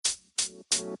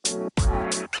Gonna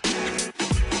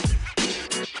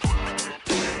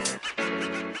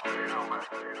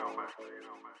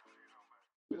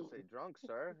say drunk,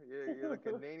 sir. You're the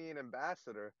Canadian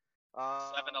ambassador.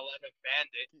 Seven Um, Eleven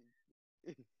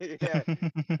Bandit. yeah,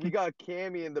 we got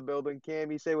Cammy in the building.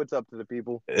 Cammy, say what's up to the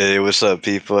people. Hey, what's up,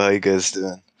 people? How you guys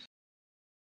doing?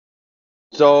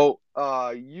 So,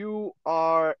 you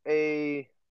are a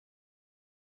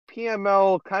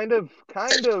PML kind of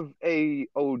a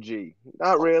OG.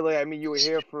 Not really. I mean, you were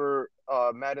here for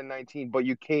Madden 19, but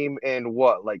you came in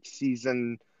what, like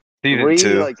season Season three,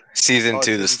 two. like Season oh,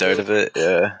 two, the season start two. of it,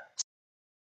 yeah.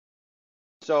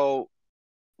 So,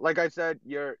 like I said,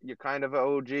 you're kind of an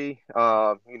OG.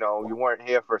 You weren't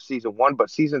here for season one, but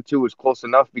season two was close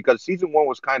enough because season one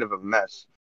was kind of a mess.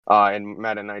 In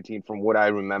Madden 19, from what I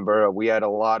remember, we had a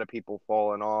lot of people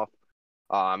falling off.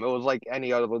 It was like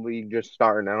any other league just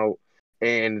starting out,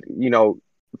 and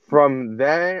from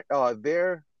there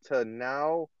to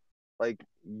now, like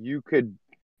you could,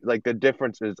 like the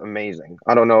difference is amazing.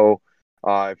 I don't know,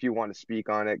 if you want to speak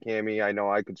on it, Cammy. I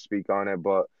know I could speak on it,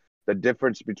 but the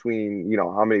difference between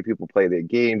how many people play their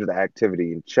games, the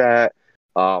activity in chat,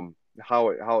 how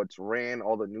it's ran,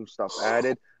 all the new stuff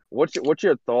added. What's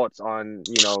your thoughts on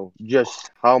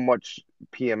just how much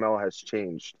PML has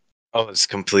changed? Oh, it's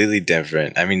completely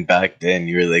different. I mean, back then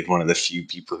you were like one of the few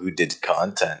people who did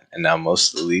content, and now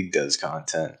most of the league does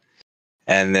content.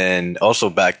 And then also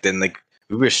back then, like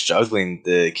we were struggling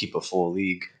to keep a full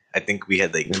league. I think we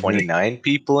had like Hmm 29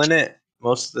 people in it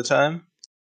most of the time.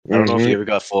 I don't know if hmm you ever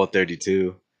got full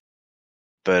 32,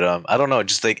 but I don't know.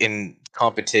 Just like in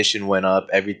competition went up,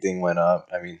 everything went up.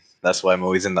 I mean, that's why I'm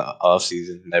always in the off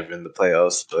season, never in the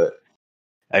playoffs. But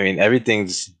I mean,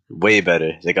 everything's way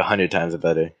better, like 100 times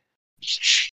better.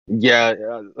 Yeah,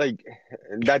 like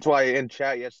that's why in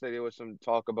chat yesterday there was some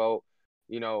talk about,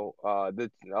 I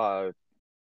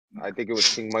think it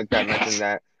was King Mike that mentioned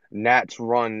that Nat's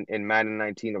run in Madden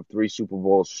 19 of three Super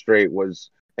Bowls straight was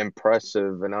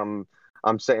impressive, and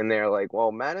I'm sitting there like,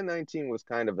 well, Madden 19 was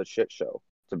kind of a shit show,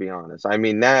 to be honest. I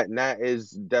mean, Nat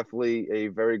is definitely a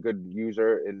very good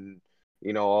user and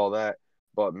all that,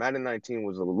 but Madden 19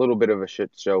 was a little bit of a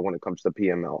shit show when it comes to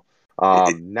PML.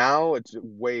 Now it's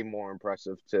way more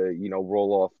impressive to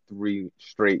roll off three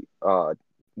straight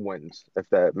wins, if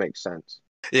that makes sense.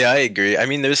 Yeah, I agree. I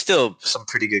mean, there's still some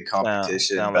pretty good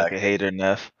competition Sound like back a then. hater,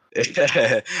 Neff.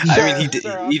 I mean,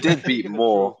 Sir, he I'm did beat speaking the truth.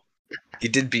 Mole. He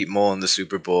did beat Mole in the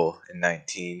Super Bowl in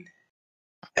 19,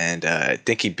 and I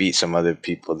think he beat some other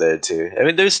people there too. I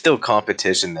mean, there's still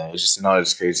competition there. It's just not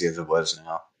as crazy as it was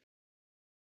now.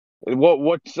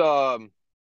 What's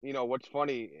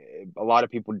funny, a lot of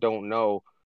people don't know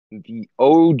the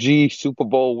OG Super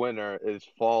Bowl winner is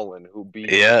Fallen,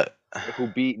 Yeah, who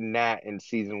beat Nat in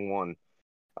season one,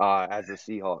 as the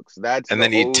Seahawks. That's and the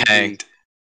then he OG. tanked.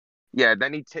 Yeah,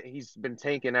 then he's been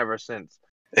tanking ever since.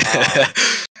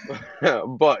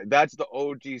 Um, but that's the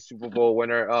OG Super Bowl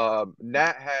winner.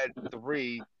 Nat had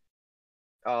three.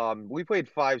 We played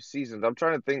 5 seasons. I'm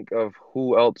trying to think of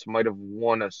who else might have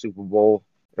won a Super Bowl.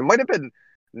 It might have been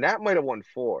Nat might have won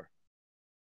four.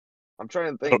 I'm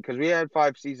trying to I think because we had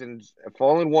 5 seasons.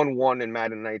 Fallen won one in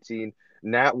Madden 19.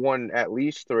 Nat won at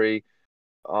least three.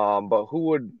 But who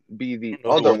would be the don't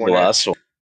know who other won the winner? last one.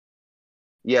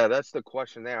 Yeah, that's the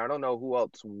question there. I don't know who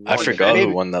else I won it. forgot who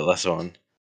Maybe won that last one.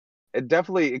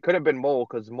 it could have been Mole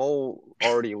because Mole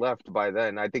already left by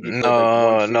then. I think he played like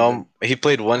one No, season. no, he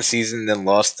played one season, then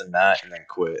lost to Nat, and then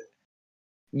quit.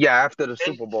 Yeah, after the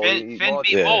Finn, Super Bowl, Finn, he Finn lost.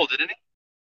 beat Yeah, Mole, didn't he?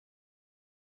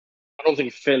 I don't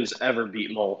think Finn's ever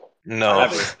beat Mole. I no, don't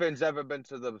think Ever. Finn's ever been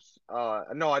to the.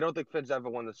 No, I don't think Finn's ever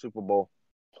won the Super Bowl.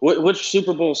 Which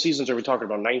Super Bowl seasons are we talking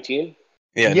about? 19?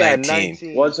 yeah, Yeah, 19.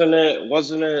 19. Wasn't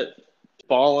it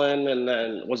Fallen and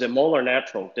then was it Mole or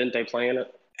Natural? Didn't they play in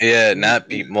it? Yeah, Nat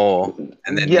beat Mole,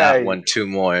 and then Nat Yeah, won two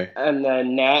more. And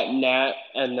then Nat,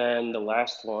 and then the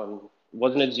last one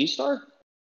wasn't it Z Star?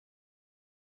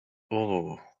 Oh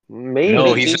Was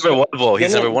no, it maybe. he's Z never Star? won a ball.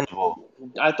 He's never Didn't won a ball.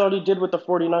 I thought he did with the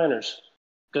 49ers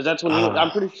because that's when he. I'm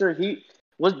Ah, pretty sure he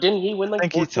was. Didn't he win I like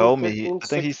think he 14, told me. 15, I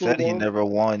think he 16 said he games? never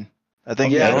won. I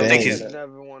think okay, he's I Yeah, don't he think said Oh, he's. he's okay.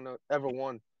 never ever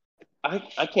won.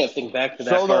 I can't think back to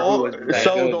that So the far. Who was o- that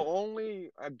so the good? only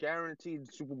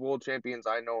guaranteed Super Bowl champions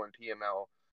I know in PML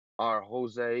are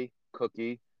Jose,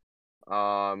 Cookie.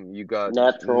 You got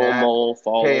Natural, Nat, Mole,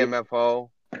 Fallen. KMFO,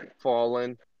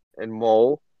 Fallen, and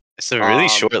Mole. It's a really Um,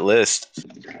 short list.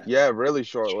 yeah, really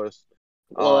short list.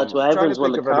 Well, that's what Trying to happens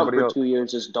when think the of comp anybody for else. 2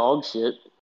 years is dog shit.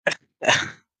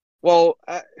 Well,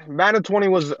 Madden 20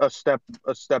 was a step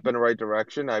in the right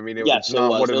direction. I mean, it's Yes, it not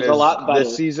was. what It it was a is lot this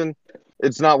better. season.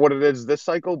 It's not what it is this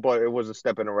cycle, but it was a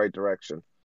step in the right direction.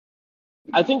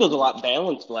 I think it was a lot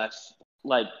balanced last,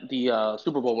 like the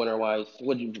Super Bowl winner wise.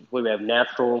 What we have?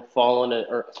 Natural, Fallen,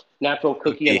 or Natural,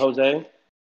 Cookie, and Jose.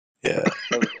 Yeah.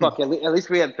 So, fuck, at least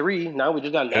we had three. Now we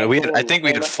just got Natural. I think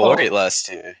we had four last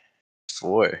year.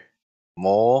 Four.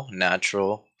 Mole,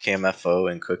 Natural,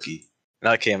 KMFO, and Cookie.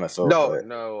 Not KMFO,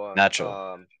 but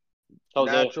Natural.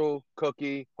 Jose. Natural,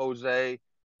 Cookie, Jose,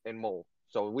 and Mole.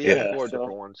 So we had four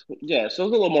different ones. Yeah, so it's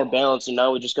a little more balanced, and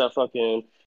now we just got fucking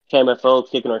KMFO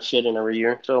kicking our shit in every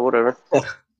year. So whatever.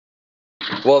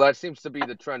 Well, that seems to be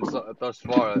the trend thus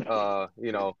far.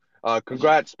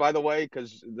 Congrats, by the way,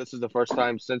 because this is the first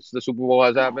time since the Super Bowl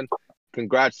has happened.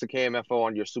 Congrats to KMFO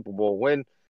on your Super Bowl win.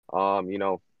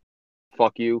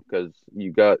 Fuck you, because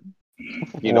you got,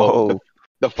 the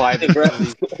five.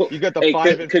 You got the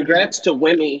five. Congrats to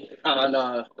Wimmy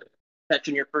on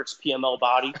catching your first PML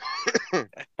body.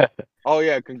 Oh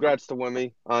yeah, congrats to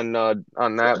Wimmy on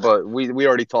that. But we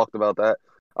already talked about that.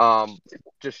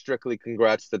 Just strictly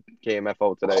congrats to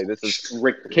KMFO today. This is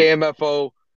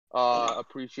KMFO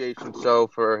appreciation show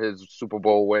for his Super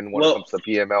Bowl win when it comes to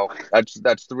PML.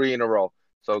 That's 3 in a row.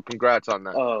 So congrats on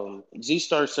that.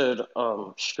 Z-Star said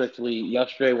strictly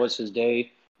yesterday was his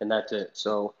day, and that's it.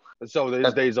 So his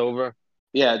day's over.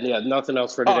 Yeah, nothing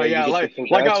else for today. Oh yeah, like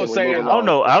I was saying, I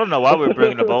don't know why we're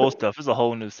bringing the bowl stuff. It's a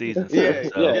whole new season.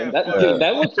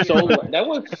 That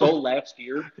was so last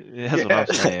year. Yeah, that's what I'm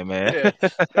saying, man. Yeah,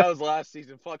 that was last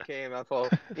season. Fuck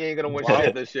KMFO. He ain't gonna win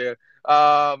shit this year.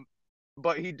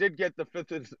 But he did get the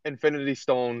 5th Infinity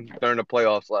Stone during the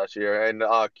playoffs last year. And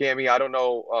Cammy, I don't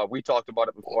know. We talked about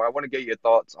it before. I want to get your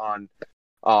thoughts on,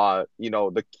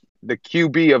 the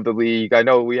QB of the league. I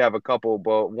know we have a couple,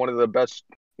 but one of the best,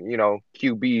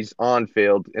 QBs on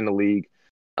field in the league,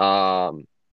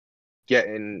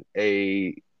 getting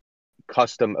a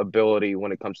custom ability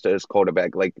when it comes to his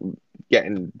quarterback, like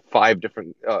getting 5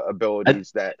 different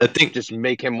abilities that I think just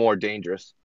make him more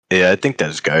dangerous. Yeah, I think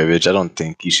that's garbage. I don't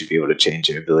think you should be able to change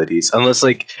your abilities unless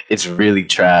it's really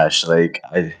trash.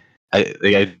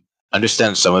 I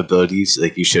understand some abilities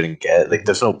you shouldn't get.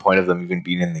 There's no point of them even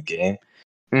being in the game.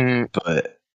 Mm-hmm.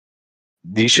 But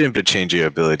you shouldn't be able to change your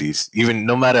abilities, even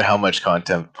no matter how much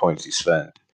content points you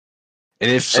spend. And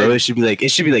if so, it should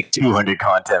be 200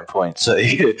 content points. So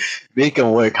you make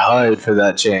them work hard for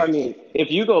that change. I mean, if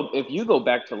you go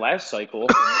back to last cycle,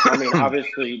 I mean,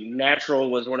 obviously, Natural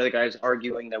was one of the guys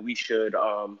arguing that we should,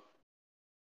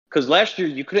 because last year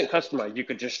you couldn't customize; you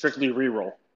could just strictly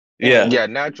reroll. Yeah.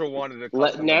 Natural wanted to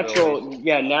customize.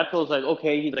 Natural's like,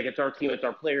 okay, he's like, it's our team, it's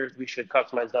our players. We should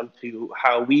customize them to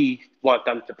how we want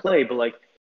them to play. But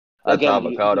that's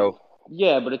avocado.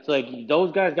 Yeah, but it's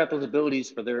those guys got those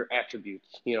abilities for their attributes,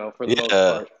 for the most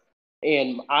part.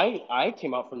 And I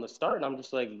came out from the start, and I'm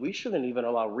just like, we shouldn't even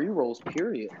allow rerolls,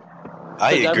 period.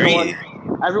 I agree.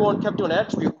 Everyone kept doing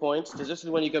attribute points because this is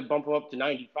when you could bump them up to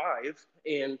 95,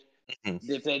 and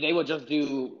if they would just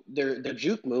do their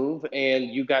juke move, and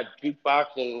you got jukebox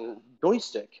and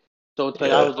joystick. So it's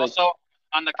I was also,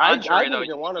 on the contrary, I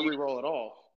didn't want to reroll at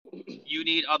all. You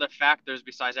need other factors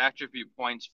besides attribute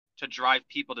points to drive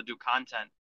people to do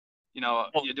content.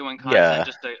 You're doing content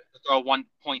just to throw 1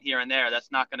 point here and there.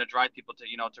 That's not going to drive people to,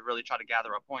 to really try to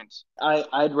gather up points.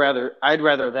 I'd rather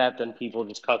that than people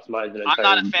just customize an entire. I'm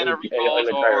not a fan of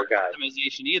rerolls or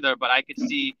customization either, but I could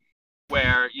see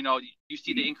where you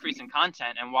see the increase in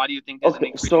content, and why do you think there's an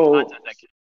increase in content that can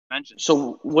be mentioned?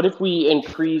 So what if we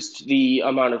increased the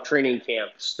amount of training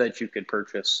camps that you could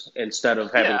purchase instead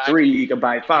of having 3? You could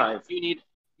buy 5.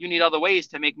 You need other ways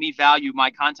to make me value my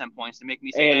content points, to make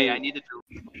me say, hey, I need to do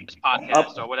this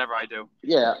podcast or whatever I do.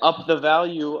 Yeah, up the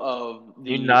value of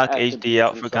the. You knock HD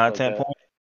out for content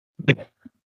points?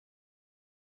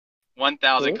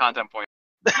 1,000 content points.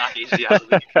 Knock HD out of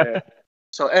the game.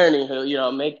 So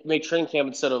anywho, make training camp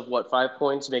instead of 5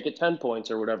 points, make it 10 points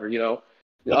or whatever.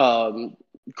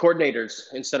 Coordinators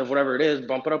instead of whatever it is,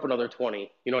 bump it up another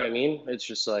 20. You know what I mean? It's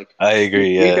just I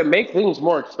agree. You can make things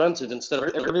more expensive instead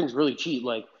of everything's really cheap.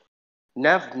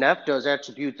 Neff does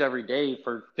attributes every day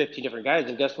for 15 different guys,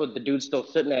 and guess what? The dude's still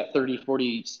sitting at 30,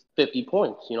 40, 50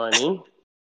 points. You know what I mean?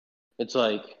 It's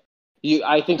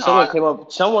I think someone came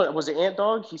up. Someone was it Ant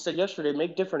Dog? He said yesterday,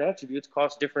 make different attributes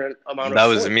cost different amount of. That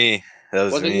points. was me. That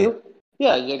was me. You?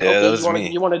 Yeah. That was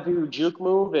me. You want to do juke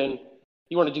move and.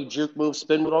 You want to do juke move,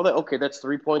 spin move, all that? Okay, that's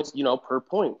 3 points, per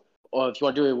point. Or if you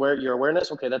want to do your awareness,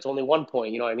 okay, that's only 1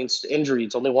 point. You know what I mean? Injury,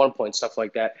 it's only 1 point, stuff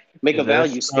like that. Make a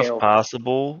value scale.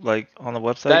 Possible, on the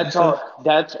website?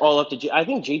 That's all up to I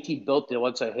think JT built the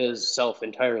website himself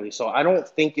entirely. So I don't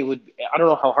think it would. I don't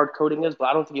know how hard coding is, but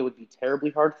I don't think it would be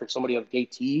terribly hard for somebody of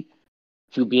JT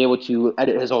to be able to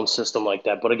edit his own system like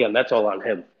that. But again, that's all on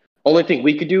him. Only thing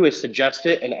we could do is suggest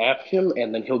it and ask him,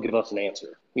 and then he'll give us an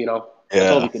answer. That's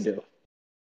all we could do.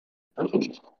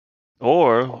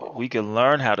 Or we could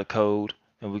learn how to code,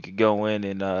 and we could go in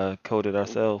and code it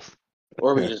ourselves.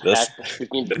 Or we just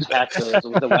hack the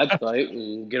website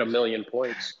and get 1 million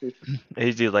points.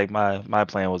 It's just like my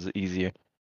plan was easier.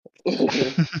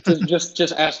 just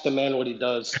ask the man what he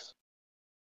does.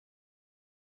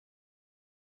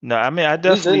 No, I mean I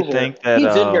definitely think that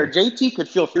he's in here. JT could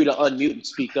feel free to unmute and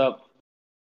speak up.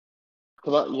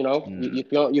 Come on, you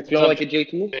feel like a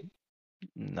JT?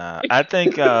 Nah, I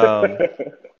think I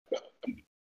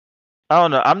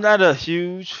don't know. I'm not a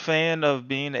huge fan of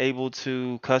being able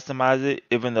to customize it,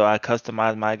 even though I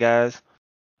customize my guys.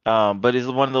 But it's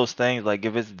one of those things, like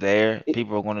if it's there,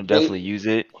 people are going to definitely use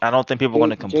it. I don't think people are going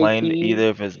to complain either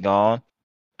if it's gone.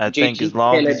 I think as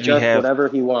long as we have whatever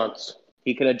he wants,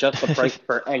 he can adjust the price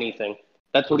for anything.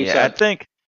 That's what he said. I think.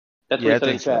 That's what he said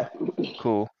in chat.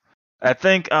 Cool. I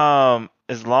think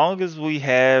as long as we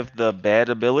have the bad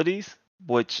abilities,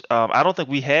 which I don't think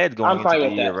we had going into the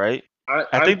year, right?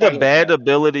 I think the bad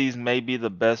abilities may be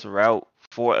the best route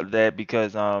for that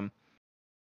because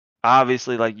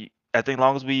obviously, like I think as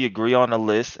long as we agree on a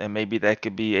list, and maybe that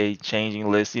could be a changing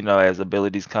list, as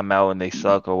abilities come out and they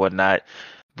suck or whatnot,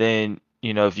 then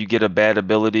if you get a bad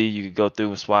ability, you could go through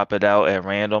and swap it out at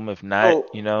random. If not,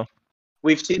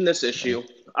 we've seen this issue.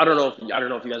 I don't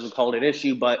know if you guys would call it an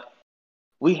issue, but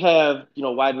we have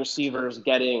wide receivers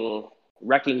getting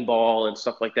wrecking ball and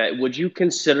stuff like that. Would you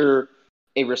consider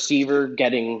a receiver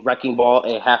getting wrecking ball,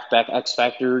 a halfback X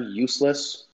Factor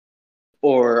useless?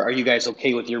 Or are you guys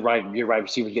okay with your wide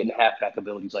receivers getting halfback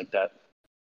abilities like that?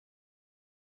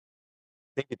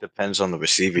 I think it depends on the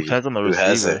receiver. Depends on the receiver.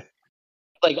 Has it.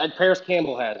 Like Paris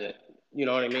Campbell has it. You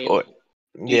know what I mean?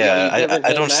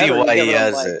 I don't see why he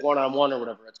has it. One-on-one or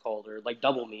whatever it's called, or like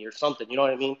double me or something. You know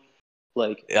what I mean?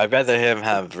 Like I'd rather him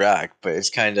have rack, but it's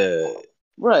kind of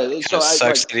right. So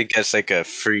sucks that he gets like a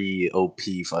free OP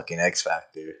fucking X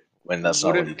Factor when that's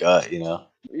not what he got.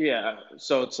 Yeah.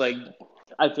 So it's like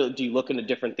I feel. Do you look into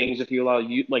different things if you allow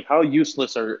like how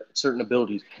useless are certain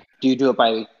abilities? Do you do it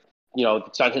by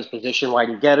it's on his position? Why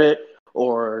do you get it?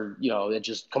 Or it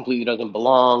just completely doesn't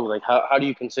belong. Like how do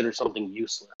you consider something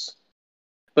useless?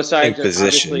 Besides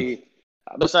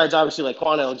obviously like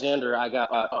Quan Alexander, I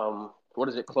got what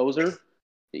is it, closer?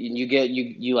 You get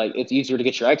you like it's easier to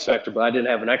get your X Factor, but I didn't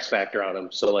have an X Factor on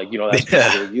him, so like that's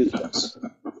considered useless.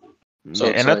 So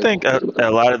and I think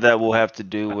a lot of that will have to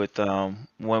do with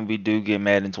when we do get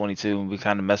Madden 22 and we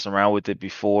kind of mess around with it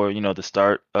before the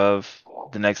start of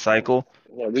the next cycle.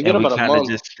 Yeah, we get about a month.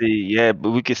 Just see,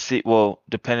 but we could see. Well,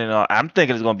 depending on, I'm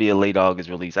thinking it's going to be a late August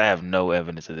release. I have no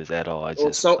evidence of this at all. I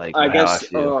guess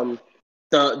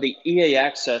the EA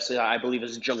access I believe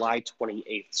is July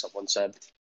 28th. Someone said.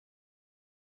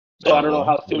 So I don't know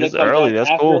how soon it's early.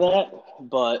 That's cool. That,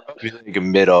 but like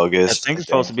mid-August. I think it's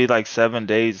supposed to be like 7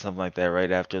 days, something like that,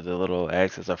 right after the little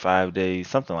access, or 5 days,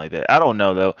 something like that. I don't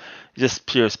know though, just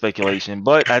pure speculation.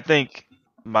 But I think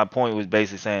my point was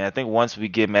basically saying, I think once we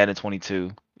get Madden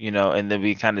 22, and then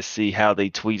we kind of see how they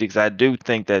tweak it, because I do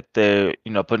think that they're,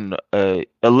 putting a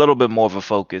little bit more of a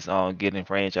focus on getting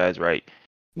franchise right.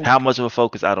 How much of a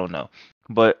focus, I don't know.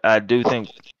 But I do think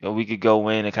we could go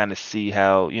in and kind of see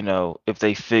how, if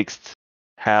they fixed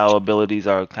how abilities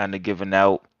are kind of given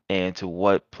out and to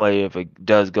what player, if it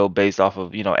does go based off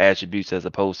of, attributes as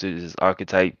opposed to his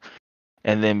archetype.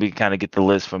 And then we kind of get the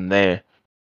list from there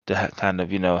to kind of,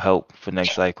 help for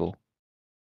next cycle.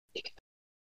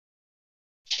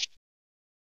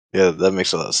 Yeah, that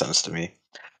makes a lot of sense to me.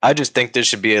 I just think there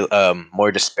should be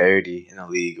more disparity in the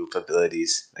league with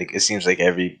abilities. Like it seems like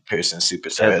every person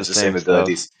superstar has the same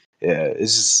abilities. Yeah,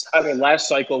 it's just. I mean, last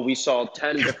cycle we saw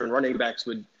 10 different running backs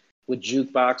with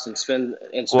jukebox and spin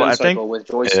cycle with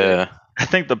joystick. Yeah. I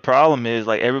think the problem is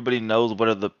like everybody knows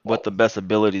what the best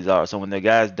abilities are. So when the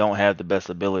guys don't have the best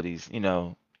abilities,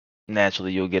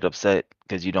 naturally you'll get upset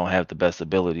because you don't have the best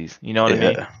abilities. You know what I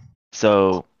mean?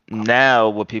 So now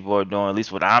what people are doing, at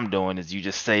least what I'm doing, is you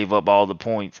just save up all the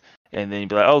points and then you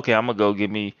be like, okay, I'm gonna go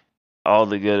give me all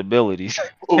the good abilities.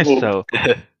 So,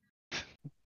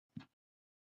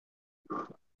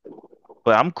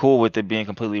 but I'm cool with it being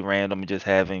completely random and just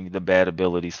having the bad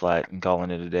ability slot and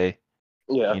calling it a day.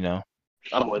 Yeah,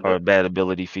 I'm with or it. A bad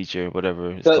ability feature,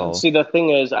 whatever it's called. See, the thing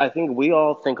is, I think we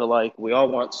all think alike. We all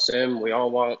want sim. We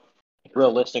all want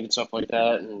realistic and stuff like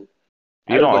that, and.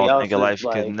 You don't all think of life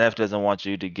because Neff doesn't want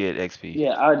you to get XP.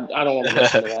 Yeah, I don't want to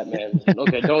listen to that, man.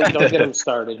 Okay, don't get him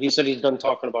started. He said he's done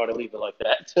talking about it. Leave it like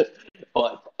that.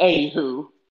 But anywho,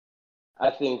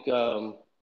 I think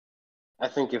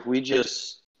if we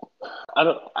just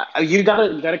You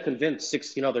gotta convince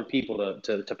 16 other people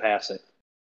to pass it.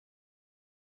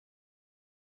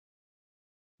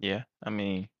 Yeah, I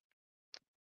mean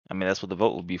that's what the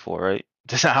vote would be for, right?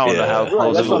 Just I don't know how Right,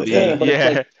 close that's it what would I'm be. saying. But it's Yeah,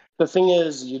 like the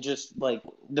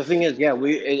thing is,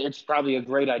 it's probably a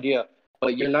great idea,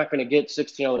 but you're not gonna get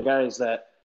 16 other guys that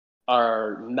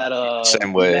are meta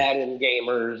Same way. Madden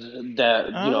gamers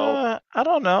that I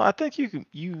don't know. I think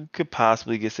you could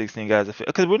possibly get 16 guys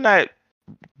because we're not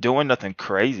doing nothing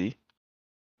crazy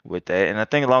with that, and I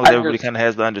think as long as everybody kind of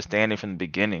has the understanding from the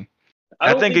beginning. I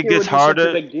I don't think think it it gets would be such a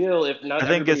harder. big deal if not I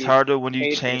think it gets everybody harder when you paid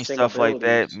for the change same stuff like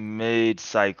that abilities.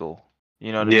 mid-cycle.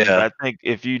 You know what I mean? Yeah. But I think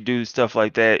if you do stuff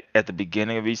like that at the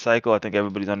beginning of each cycle, I think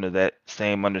everybody's under that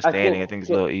same understanding. I think it's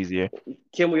a little easier.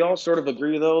 Can we all sort of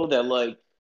agree though that like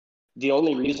the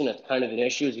only reason it's kind of an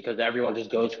issue is because everyone just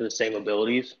goes for the same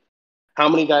abilities? How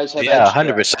many guys have Yeah, edge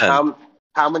threat? 100%.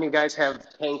 How many guys have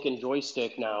tank and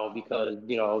joystick now because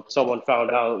someone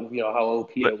found out how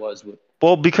OP But it was with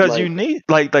well, because you like need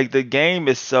like the game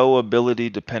is so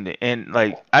ability dependent, and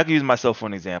like I can use myself for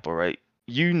an example, right?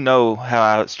 You know how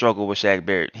I struggle with Shaq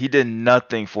Barrett. He did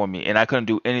nothing for me, and I couldn't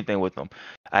do anything with him.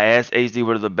 I asked HD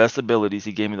what are the best abilities.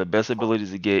 He gave me the best abilities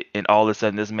to get, and all of a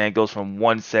sudden this man goes from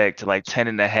 1 sack to like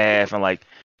 10.5, and like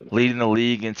leading the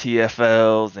league in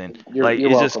TFLs, and like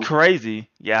you're it's just welcome. crazy.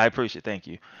 Yeah, I appreciate it. Thank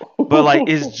you. But like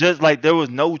it's just like there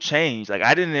was no change. Like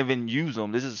I didn't even use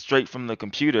them. This is straight from the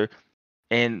computer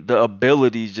and the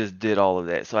abilities just did all of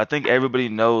that. So I think everybody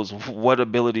knows what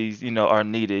abilities are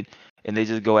needed, and they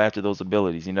just go after those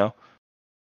abilities. And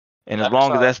as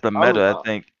long as that's the meta, I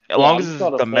think as long I'm as just it's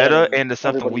not a the fan meta of and it's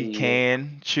something we everybody.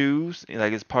 can choose,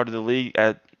 like it's part of the league,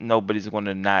 nobody's going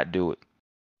to not do it.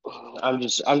 I'm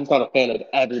just not a fan of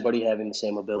everybody having the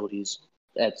same abilities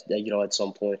at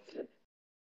some point.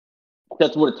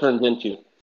 That's what it turns into.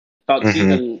 About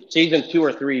Mm-hmm. season 2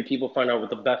 or 3, people find out what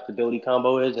the best ability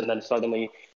combo is, and then suddenly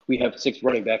we have 6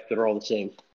 running backs that are all the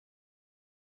same.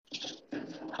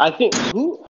 I think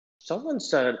someone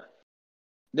said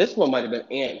this one might have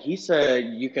been Ant. He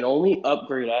said you can only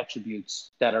upgrade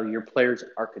attributes that are your player's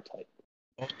archetype.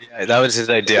 Yeah, that was his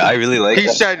idea. I really like He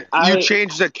that. said you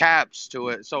change the caps to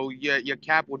it, so your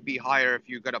cap would be higher if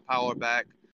you got a power back,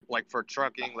 like for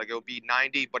trucking, like it would be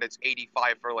 90, but it's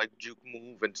 85 for like juke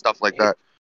move and stuff like that.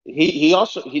 He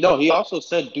also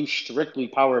said do strictly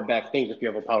power back things if you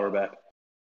have a power back.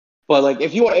 But like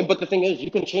if you want, but the thing is,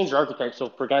 you can change your archetype. So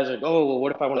for guys like, oh, well,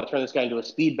 what if I want to turn this guy into a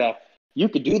speed back? You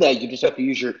could do that. You just have to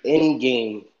use your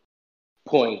in-game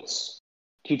points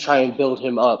to try and build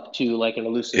him up to like an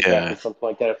elusive back or something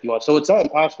like that if you want. So it's not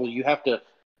impossible. You have to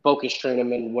focus train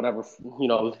him in whatever,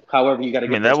 however you got to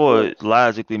get. I mean, that would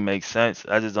logically make sense.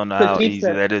 I just don't know how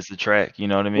easy that is to track. You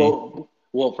know what I mean?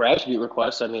 Well, for attribute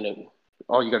requests, I mean,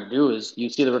 all you got to do is you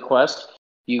see the request,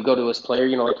 you go to his player,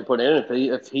 like you put in.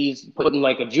 If he's putting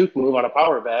like a juke move on a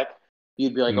power back,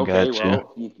 you'd be like, okay,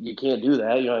 well, you can't do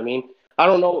that. You know what I mean? I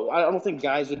don't know. I don't think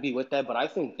guys would be with that, but I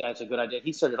think that's a good idea.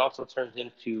 He said it also turns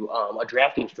into a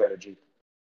drafting strategy.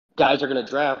 Guys are going to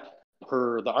draft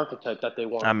per the archetype that they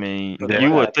want. I mean,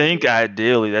 you would think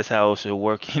ideally that's how it should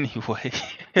work anyway.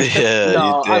 Yeah,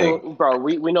 no, I mean, bro,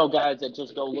 we know guys that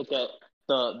just go look at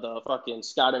the fucking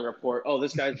scouting report. Oh,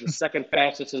 this guy's the second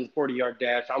fastest in the 40-yard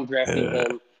dash. I'm drafting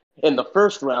him in the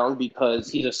first round because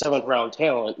he's a 7th round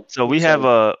talent. So we have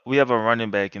a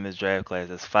running back in this draft class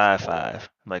that's 5'5",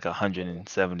 like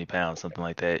 170 pounds, something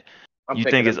like that. You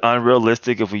think it's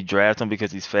unrealistic if we draft him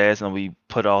because he's fast and we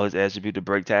put all his attribute to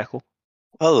break tackle?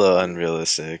 Hello,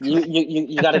 unrealistic.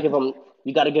 You gotta give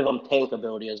him tank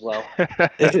ability as well.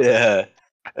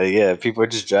 Yeah. People are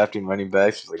just drafting running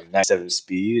backs with like 97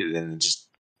 speed and just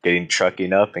getting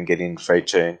trucking up and getting freight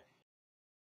train.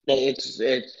 It's.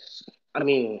 I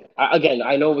mean, again,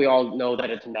 I know we all know that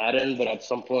it's Madden, but at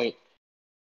some point,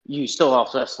 you still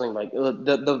also have something like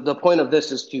the point of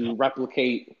this is to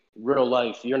replicate real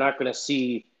life. You're not going to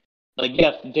see, like,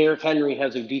 yes, Derrick Henry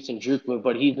has a decent juke move,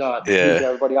 but he's not beating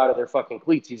everybody out of their fucking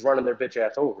cleats. He's running their bitch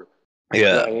ass over. Yeah. You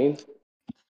know what I mean?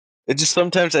 It just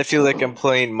sometimes I feel like I'm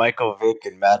playing Michael Vick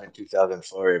in Madden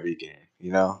 2004 every game,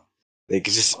 Like,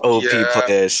 it's just OP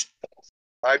players.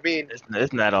 I mean,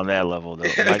 it's not on that level though.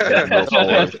 Mike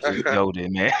is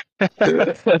goated, man.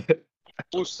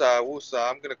 Wusa,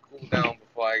 I'm gonna cool down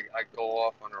before I go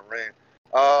off on a rant.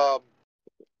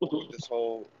 This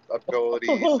whole abilities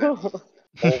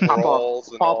and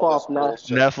overalls and all this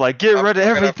bullshit. Neff, like, get rid of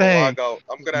everything.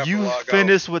 I'm gonna have you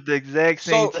finished with the exact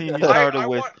same team you started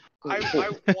with. I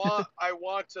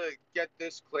want to get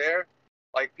this clear.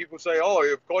 Like, people say, oh,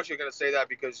 of course you're gonna say that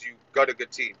because you got a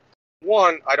good team.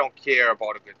 One, I don't care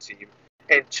about a good team.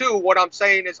 And two, what I'm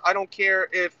saying is I don't care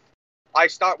if I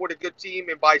start with a good team,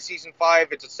 and by season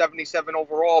 5, it's a 77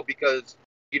 overall because,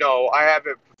 I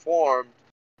haven't performed.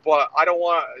 But I don't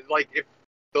want, like, if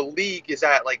the league is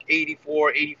at, like,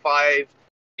 84, 85,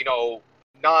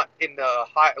 not in the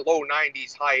low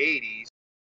 90s, high 80s,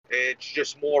 it's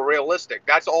just more realistic.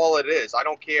 That's all it is. I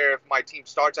don't care if my team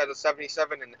starts at a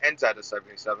 77 and ends at a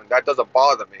 77. That doesn't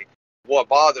bother me. What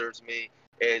bothers me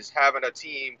is having a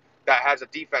team that has a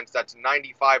defense that's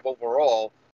 95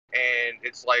 overall, and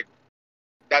it's like,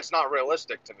 that's not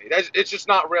realistic to me. It's just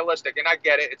not realistic, and I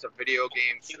get it. It's a video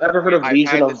game. You ever heard of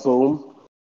Legion of Boom?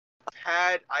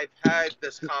 I've had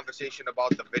this conversation about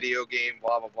the video game,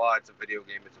 blah blah blah. It's a video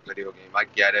game. It's a video game. I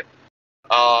get it.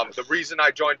 The reason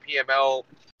I joined PML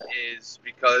is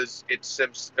because it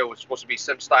was supposed to be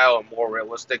sim style and more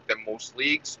realistic than most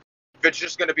leagues. If it's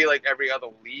just gonna be like every other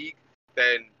league,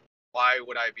 then why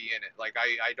would I be in it? Like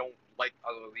I don't like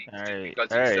other leagues because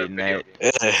it's a video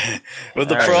game. Well,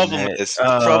 the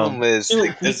problem is,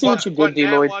 you see what you did,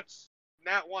 Deloitte.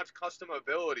 Nat wants custom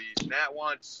abilities. Nat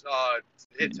wants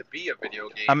it to be a video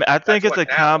game. I mean, I think it's a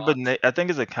combination. I think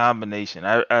it's a combination.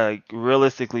 I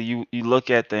realistically, you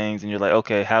look at things and you're like,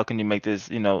 okay, how can you make this,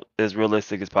 as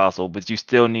realistic as possible? But you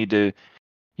still need to,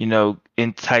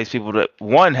 entice people to,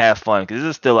 one, have fun, because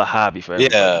this is still a hobby for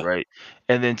everybody, right?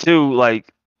 And then two,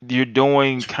 like, you're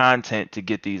doing content to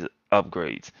get these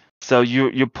upgrades. So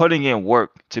you're putting in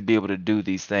work to be able to do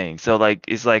these things. So like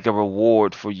it's like a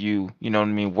reward for you, you know what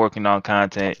I mean, working on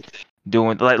content,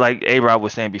 doing like A-Rod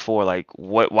was saying before, like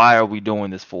why are we doing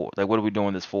this for? Like what are we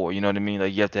doing this for? You know what I mean?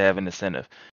 Like you have to have an incentive.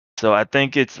 So I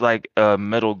think it's like a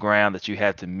middle ground that you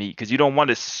have to meet, because you don't want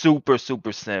to super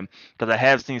sim, because I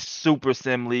have seen super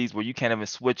sim leagues where you can't even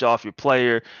switch off your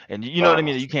player, and you know what I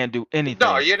mean, you can't do anything.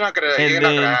 No, you're not gonna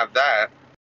have that.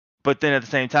 But then at the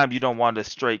same time, you don't want a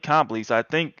straight comp league. So I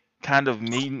think kind of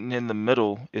meeting in the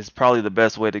middle is probably the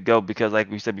best way to go, because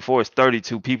like we said before, it's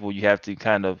 32 people you have to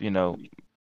kind of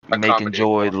make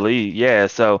enjoy the league. Yeah,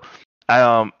 so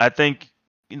I think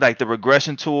like the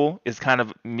regression tool is kind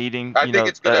of meeting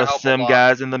sim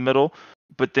guys in the middle,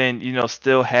 but then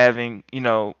still having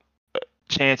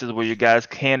chances where your guys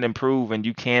can improve and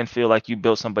you can feel like you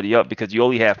built somebody up, because you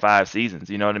only have 5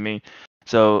 seasons, you know what I mean?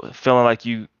 So feeling like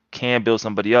you can build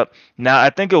somebody up. Now, I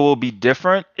think it will be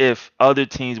different if other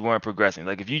teams weren't progressing.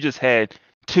 Like if you just had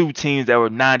 2 teams that were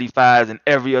 95s and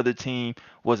every other team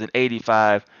was an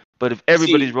 85. But if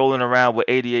everybody's rolling around with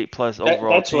 88 plus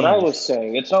overall that's teams, what I was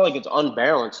saying. It's not like it's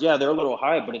unbalanced. Yeah, they're a little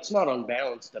high, but it's not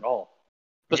unbalanced at all.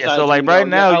 Besides, so like right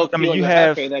now, I mean, you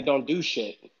have that don't do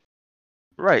shit.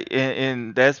 Right,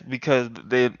 and that's because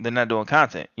they're not doing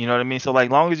content. You know what I mean? So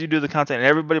like, long as you do the content, and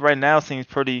everybody right now seems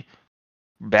pretty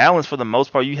balanced for the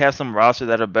most part. You have some rosters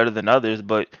that are better than others,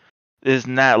 but it's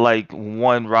not like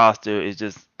one roster is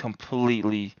just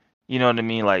completely, you know what I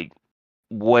mean, like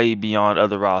way beyond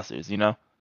other rosters,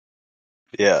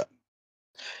 Yeah.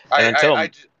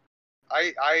 Another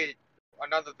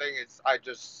thing is I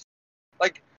just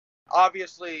like,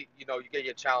 obviously, you get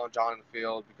your challenge on the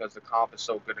field because the comp is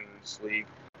so good in this league.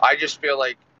 I just feel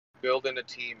like building a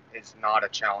team is not a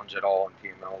challenge at all in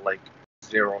PML. Like,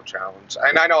 zero challenge.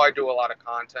 And I know I do a lot of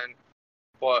content,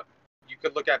 but you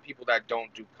could look at people that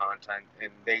don't do content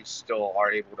and they still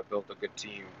are able to build a good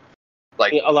team.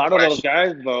 Like a lot of those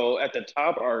guys, though, at the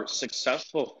top are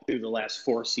successful through the last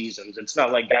 4 seasons. It's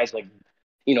not like guys like,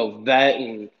 Vet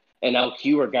and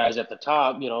LQ are guys at the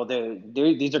top.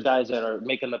 These are guys that are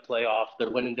making the playoffs.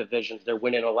 They're winning divisions. They're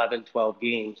winning 11, 12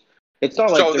 games. It's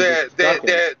not like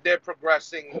they're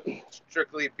progressing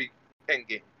strictly in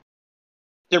game.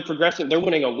 They're progressing. They're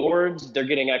winning awards. They're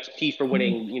getting XP for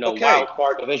winning, wild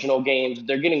card divisional games.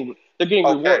 They're getting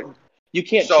reward. You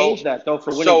can't change that though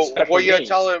for winning. So what you're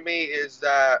telling me is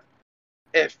that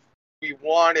if we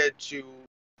wanted to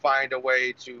find a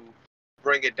way to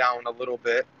bring it down a little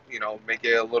bit, make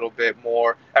it a little bit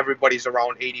more, everybody's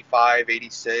around 85,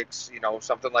 86,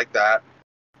 something like that.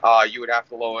 You would have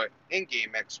to lower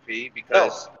in-game XP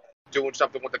because doing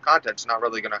something with the content's not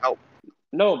really going to help.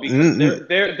 No, because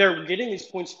they're getting these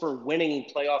points for winning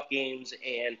playoff games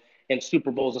and Super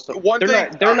Bowls and stuff.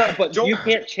 They're not. But you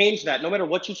can't change that. No matter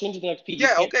what you change in the XP, you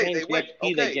can't change the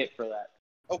XP they get for that.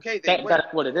 Okay,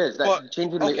 that's what it is.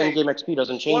 Changing the in-game XP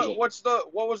doesn't change it.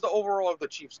 What was the overall of the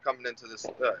Chiefs coming into this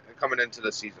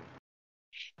season?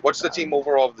 What's the team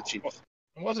overall of the Chiefs?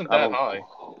 It wasn't that high.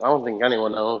 I don't think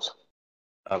anyone knows.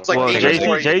 It's like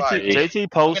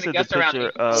JT posted the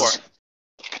picture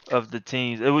of the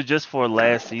teams. It was just for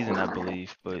last season, I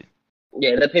believe. But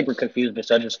yeah, that paper confused me,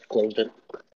 so I just closed it.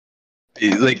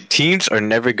 Like, teams are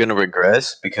never gonna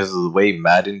regress because of the way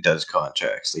Madden does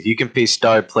contracts. Like, you can pay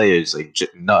star players like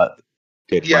not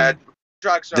good money.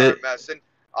 Contracts are a mess, and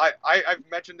I've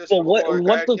mentioned this Well, before.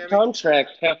 what does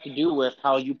contract have to do with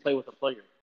how you play with a player?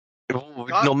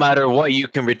 No matter what, you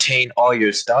can retain all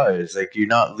your stars. Like, you're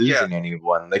not losing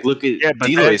anyone. Like, look at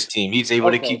Deloy's team. He's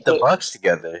able to keep the Bucks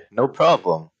together. No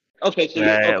problem. Okay, so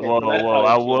whoa!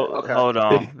 I will hold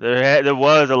on. There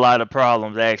was a lot of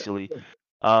problems actually. It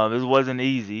wasn't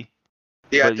easy.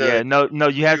 But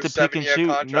you have to pick and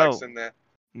choose.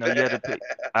 No, you have to pick.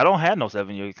 I don't have no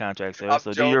 7-year contracts, sir.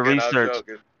 So do your research.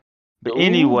 But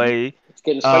anyway, it's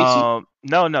getting spicy.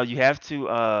 No, you have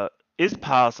to. It's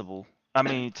possible. I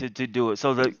mean, to do it.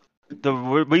 So the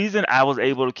reason I was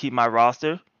able to keep my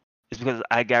roster is because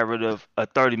I got rid of a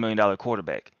 $30 million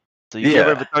quarterback. So you get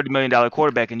rid of a $30 million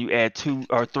quarterback and you add 2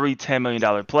 or 3 $10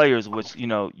 million players, which you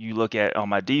look at on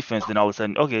my defense, then all of a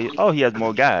sudden, he has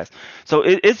more guys. So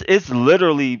it's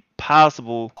literally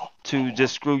possible to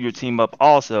just screw your team up.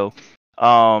 Also,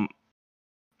 I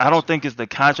don't think it's the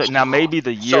contract. Now maybe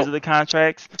the years of the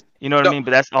contracts. You know what I mean?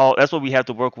 But that's what we have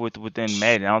to work with within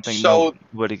Madden. I don't think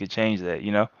nobody could change that,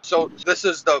 So this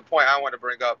is the point I want to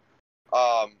bring up.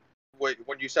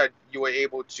 When you said you were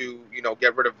able to,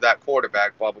 get rid of that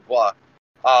quarterback, blah, blah,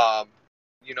 blah.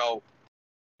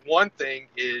 One thing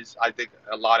is, I think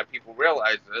a lot of people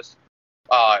realize this.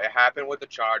 It happened with the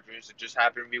Chargers. It just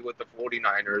happened to me with the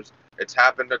 49ers. It's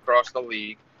happened across the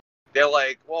league. They're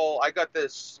like, well, I got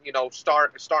this,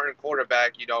 starting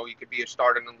quarterback. He could be a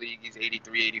starter in the league. He's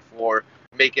 83, 84,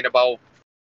 making about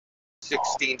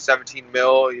 16, 17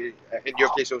 mil. In your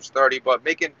case, it was 30, but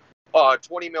making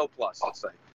 20 mil plus, let's say.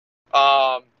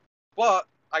 But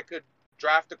I could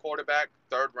draft a quarterback,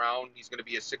 3rd round. He's going to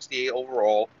be a 68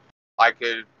 overall. I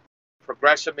could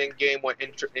progress him in-game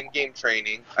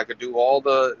training. I could do all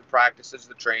the practices,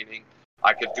 the training.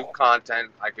 I could do content.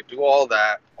 I could do all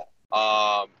that.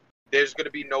 There's going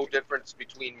to be no difference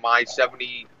between my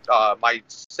 70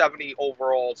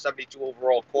 overall, 72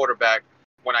 overall quarterback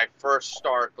when I first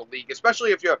start the league,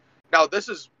 especially if you're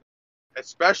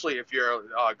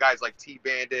guys like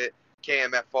T-Bandit,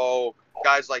 KMFO,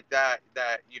 guys like that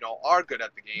are good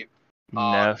at the game.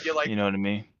 Neff, you know what I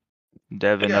mean?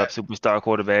 Devin up, superstar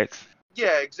quarterbacks.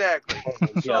 Yeah, exactly.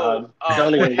 So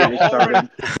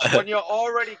when you're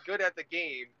already good at the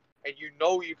game, and you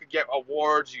could get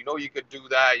awards, you could do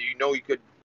that, you could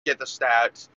get the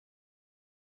stats,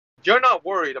 you're not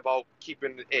worried about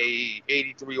keeping a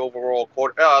 83 overall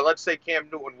let's say Cam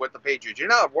Newton with the Patriots. You're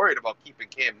not worried about keeping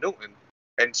Cam Newton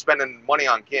and spending money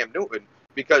on Cam Newton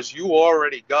because you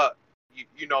already got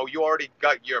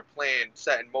your plan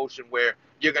set in motion where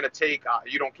you're going to take,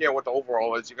 you don't care what the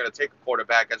overall is, you're going to take a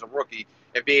quarterback as a rookie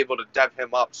and be able to dev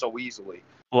him up so easily.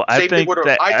 Well, I did with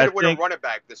a running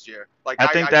back this year. I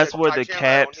think that's where the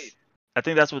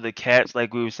Caps,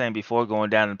 like we were saying before, going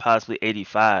down to possibly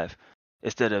 85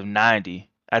 instead of 90.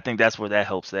 I think that's where that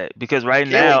helps that because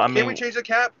can we change the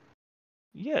cap?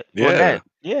 Yeah.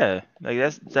 Like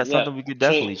that's something we could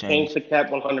definitely change. Change the cap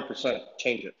 100%.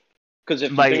 Change it. Because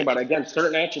if you think about it, again,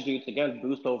 certain attributes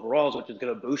boost overalls, which is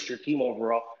going to boost your team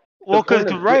overall. Well,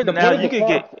 because right now you can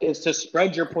get is to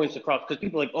spread your points across. Because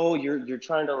people are like, oh, you're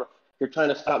trying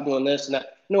to stop doing this and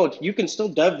that. No, you can still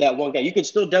dev that one guy. You can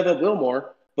still dev up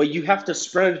Wilmore, but you have to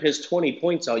spread his 20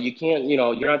 points out. You can't,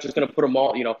 you're not just going to put them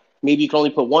all. Maybe you can only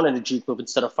put 1 in a G move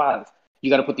instead of 5. You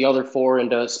got to put the other 4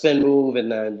 into spin move,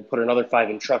 and then put another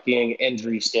 5 in trucking,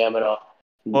 injury, stamina.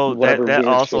 Well, that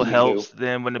also helps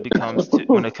then when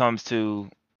it comes to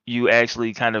you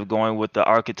actually kind of going with the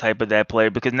archetype of that player,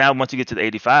 because now once you get to the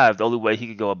 85, the only way he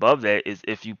could go above that is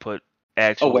if you put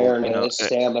actual awareness,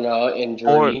 stamina,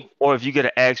 injury, or if you get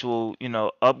an actual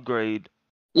upgrade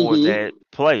for that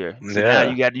player. So now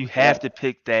you have to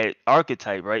pick that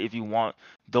archetype, right? If you want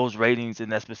those ratings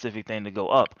and that specific thing to go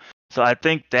up. So I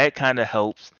think that kind of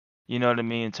helps. You know what I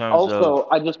mean? In terms also,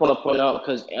 I just want to point out,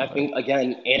 because I think,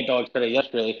 again, Ant-Dog said it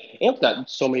yesterday, Ant's got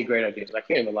so many great ideas. I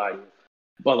can't even lie to you.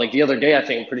 But, the other day, I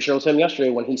think, I'm pretty sure it was him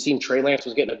yesterday, when he seen Trey Lance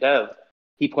was getting a dev,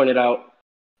 he pointed out,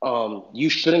 you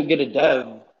shouldn't get a dev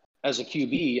as a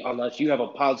QB unless you have a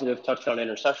positive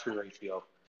touchdown-interception ratio.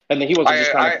 And then he wasn't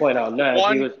just trying to point out that.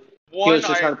 He was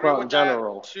just trying to point out in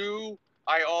general. 2,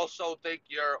 I also think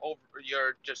you're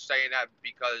just saying that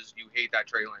because you hate that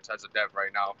Trey Lance has a dev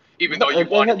right now. Even though you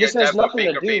want to get dev with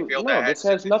Baker Mayfield. No, this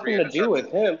has nothing to do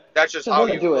with him. That's just how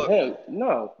you look.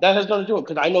 No, that has nothing to do with it,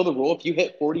 because I know the rule. If you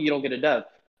hit 40, you don't get a dev.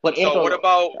 But so what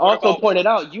about pointed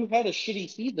out, you had a shitty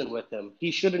season with him. He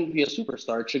shouldn't be a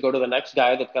superstar. It should go to the next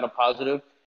guy that's got a positive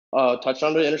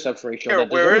touchdown to interception ratio.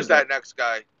 Where is that next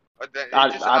guy? I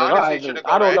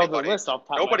don't know the list.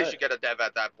 Nobody should get a dev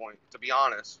at that point, to be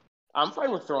honest. I'm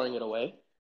fine with throwing it away.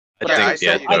 I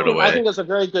think throw it away. I think that's a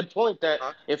very good point. That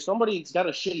if somebody's got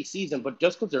a shitty season, but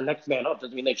just because they're next man up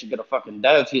doesn't mean they should get a fucking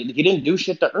dev. He didn't do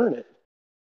shit to earn it.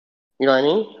 You know what I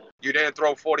mean? You didn't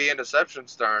throw 40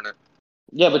 interceptions to earn it.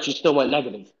 Yeah, but you still went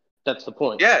negative. That's the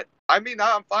point. Yeah, I mean,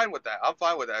 I'm fine with that.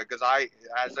 Because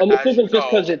this isn't just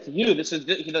because it's you.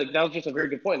 That was just a very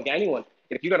good point. Like anyone,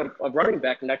 if you got a running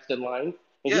back next in line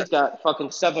and he's got fucking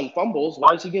 7 fumbles,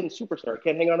 why is he getting superstar?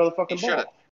 Can't hang on to the fucking ball.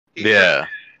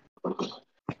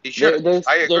 He should.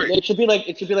 I agree. It should be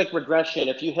like regression.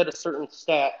 If you hit a certain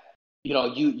stat,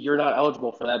 you're not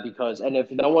eligible for that and if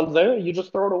no one's there, you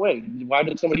just throw it away. Why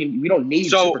did somebody? We don't need.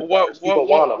 So what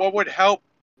would help?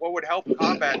 What would help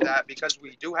combat that? Because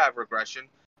we do have regression.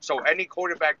 So any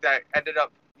quarterback that ended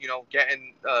up,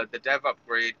 getting the dev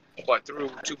upgrade, but threw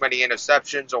too many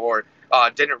interceptions or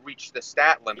didn't reach the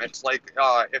stat limits, like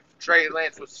if Trey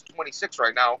Lance was 26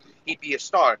 right now, he'd be a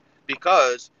star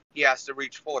because he has to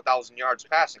reach 4,000 yards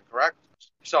passing, correct?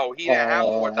 So he didn't have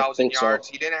 4,000 yards.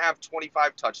 So. He didn't have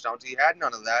 25 touchdowns. He had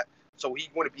none of that. So he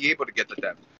wouldn't be able to get the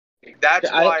dev.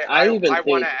 That's why I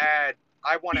want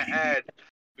to add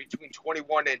between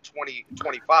 21 and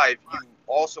 25, you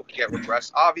also can get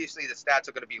regress. Obviously, the stats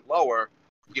are going to be lower.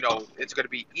 It's going to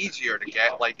be easier to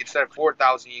get. Like, instead of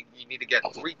 4,000, you need to get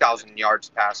 3,000 yards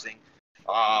passing.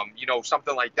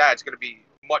 Something like that. It's going to be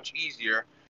much easier.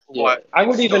 Yeah. But I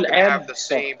would even have the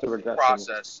same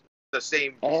process.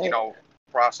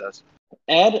 Process.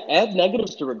 Add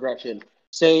negatives to regression.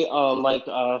 Say, I don't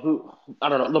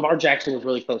know, Lamar Jackson was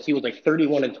really close. He was like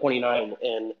 31 and 29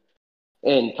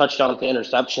 in touchdowns to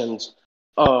interceptions.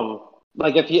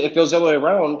 If it goes the other way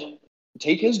around,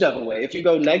 take his dev away. If you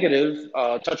go negative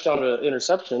touchdown to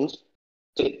interceptions,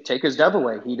 take his dev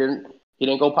away. He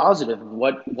didn't go positive.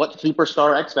 What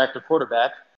superstar X factor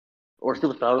quarterback or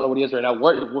superstar? I don't know what he is right now.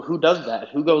 Who does that?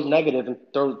 Who goes negative and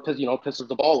pisses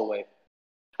the ball away?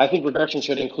 I think regression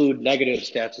should include negative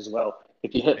stats as well.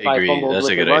 If you hit 5 fumbles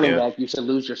with the running back, you should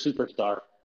lose your superstar.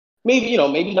 Maybe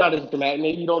not as dramatic.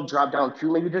 Maybe you don't drop down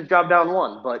 2. Maybe just drop down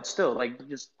 1. But still,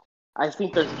 I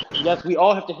think we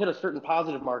all have to hit a certain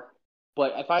positive mark.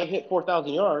 But if I hit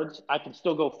 4,000 yards, I can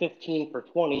still go 15 for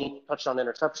 20 touchdown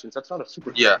interceptions. That's not a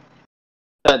superstar. Yeah.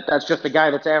 That's just a guy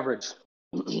that's average.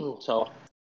 So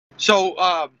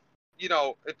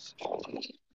it's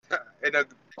in a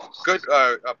good,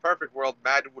 a perfect world,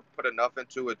 Madden would put enough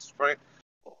into its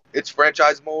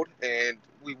franchise mode, and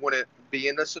we wouldn't be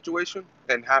in this situation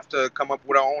and have to come up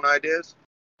with our own ideas.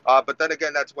 But then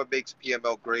again, that's what makes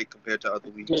PML great compared to other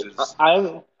leagues.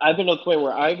 I've been to the point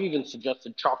where I've even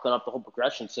suggested chalking up the whole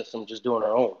progression system, just doing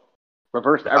our own.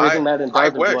 Reverse everything Madden does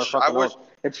and do our fucking own.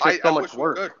 It's just so much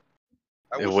work.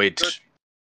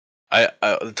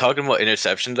 Talking about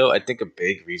interception though, I think a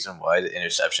big reason why the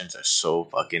interceptions are so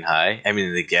fucking high. I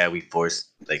mean, we force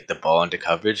the ball into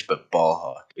coverage, but ball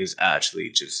hawk is actually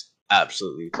just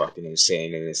absolutely fucking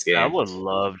insane in this game. I would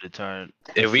love to turn.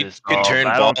 If we could turn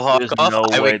ball hawk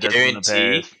off, I would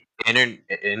guarantee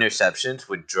interceptions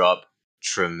would drop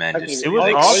tremendously. It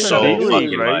was awesome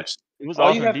D-League, right? It was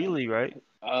awesome D-League, right?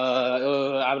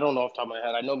 I don't know off the top of my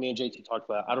head. I know me and JT talked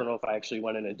about it. I don't know if I actually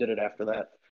went in and did it after that.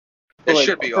 It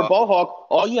should be for ball hawk.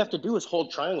 All you have to do is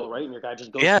hold triangle, right, and your guy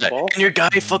just goes to the ball. And your guy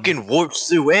fucking warps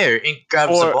through air and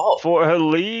grabs the ball. For a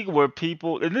league where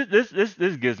people, and this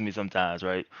gives me sometimes,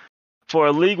 right? For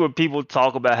a league where people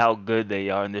talk about how good they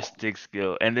are in their stick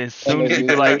skill, and then soon as you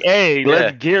be like, "Hey,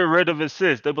 let's get rid of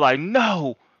assists," they'll be like,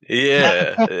 "No."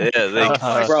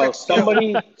 Bro,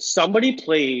 somebody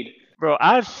played. Bro,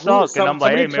 I suck, and I'm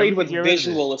like, "Hey, man, played with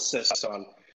visual assists on."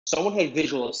 Someone had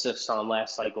visual assists on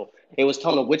last cycle. It was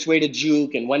telling them which way to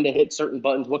juke and when to hit certain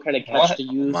buttons, what kind of catch to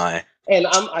use. And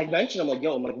I mentioned,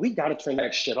 we got to turn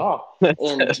that shit off.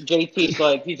 And JT's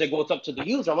he's like, well, it's up to the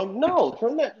user. I'm like, no,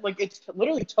 turn that. It's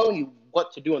literally telling you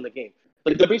what to do in the game.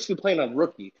 They're basically playing on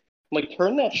rookie. I'm like,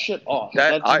 turn that shit off.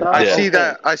 I see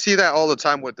that all the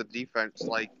time with the defense.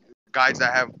 Guys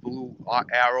that have blue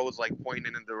arrows pointing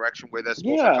in the direction where they're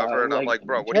supposed to cover, and I'm like,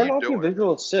 bro, what are you doing? Turn off your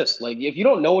visual assist. If you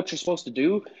don't know what you're supposed to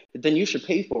do, then you should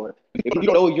pay for it. If you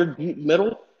don't know your deep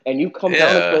middle and you come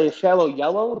down and play a shallow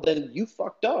yellow, then you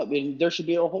fucked up, and there should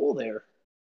be a hole there.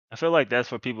 I feel like that's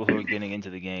for people who are getting into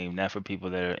the game, not for people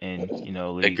that are in,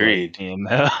 league. Agreed.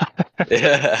 PML.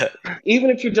 Even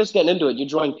if you're just getting into it, you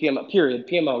join PML. Period.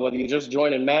 PML, whether you just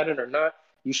join in Madden or not.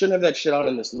 You shouldn't have that shit on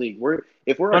in this league. We are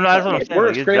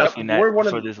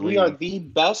the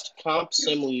best comp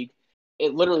sim league.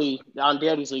 It literally on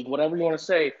Daddy's league, whatever you want to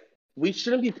say. We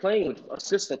shouldn't be playing with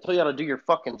assists that tell you how to do your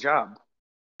fucking job.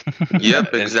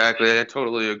 Yep, exactly. I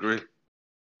totally agree.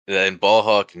 And ball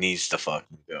hawk needs to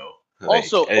fucking go. Like,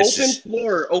 Also, it's open just,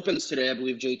 floor opens today, I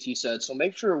believe JT said. So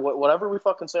make sure whatever we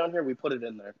fucking say on here, we put it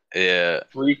in there. yeah.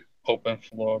 Brief open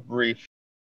floor, brief.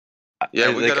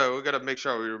 Yeah, we like, gotta make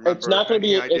sure we remember. It's not going to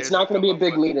be. any ideas It's not going to come be a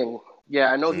up big with. meeting.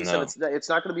 Yeah, I know he said No. it's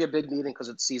not going to be a big meeting because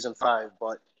it's season 5,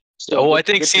 but still. Oh, I get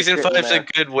think your season shit in 5's a there.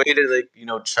 good way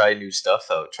to try new stuff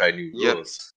out, try new Yep.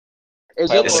 rules. Is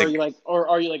it, It's or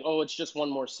are you like, oh, it's just one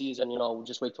more season? We'll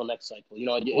just wait till next cycle.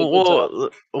 Why it's would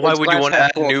you glass want to half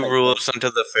add full new type rules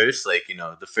until the first,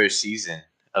 the first season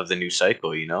of the new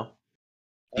cycle? You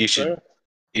That's should fair.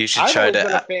 you should I've try always been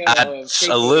a to fan add of a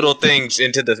taking- little things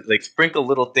into sprinkle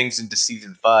little things into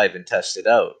season 5 and test it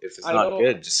out. If it's I not know-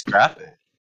 good, just scrap it.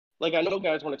 Like, I know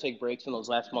guys want to take breaks in those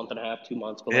last month and a half, 2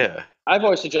 months, but Yeah. I've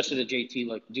always suggested to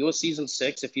JT, do a season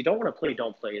 6. If you don't want to play,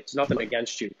 don't play. It's nothing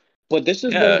against you. But this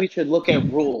is when we should look at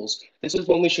rules. This is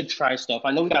when we should try stuff.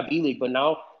 I know we got B-League, but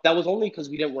now that was only because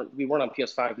we weren't on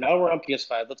PS5. Now we're on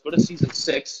PS5. Let's go to season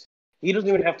 6. He doesn't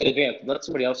even have to advance. Let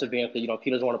somebody else advance it, if he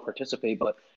doesn't want to participate.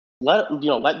 But let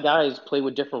guys play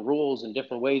with different rules and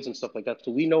different ways and stuff like that,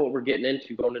 so we know what we're getting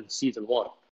into going into season 1.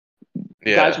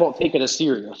 Yeah. Guys won't take it as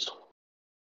serious.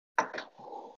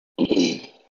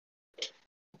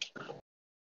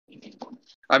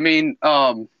 I mean,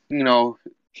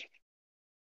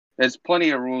 there's plenty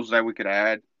of rules that we could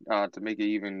add to make it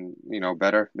even,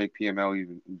 better, make PML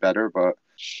even better. But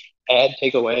Add,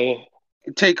 take away,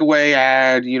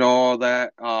 add, all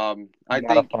that. I think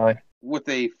Modify. with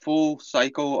a full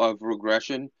cycle of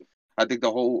regression, I think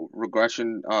the whole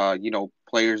regression,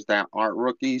 players that aren't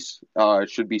rookies,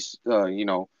 should be,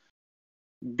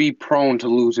 be prone to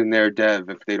losing their dev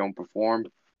if they don't perform.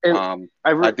 And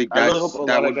I think really hope a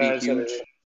that lot of would be guys huge.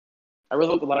 I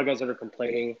really hope a lot of guys that are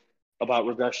complaining about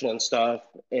regression and stuff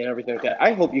and everything like that.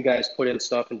 I hope you guys put in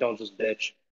stuff and don't just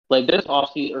bitch. Like this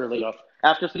offseason, or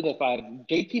after season 5,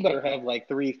 JT better have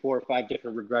 3, 4, 5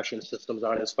 different regression systems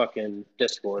on his fucking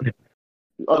Discord.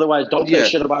 Otherwise, don't say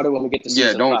shit about it when we get to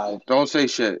season 5. Don't say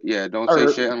shit. Yeah, don't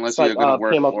say shit unless you're gonna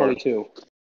work PML for it. 22.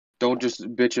 Don't just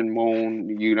bitch and moan.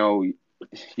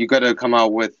 You gotta come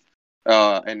out with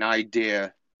an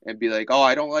idea and be like, oh,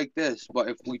 I don't like this, but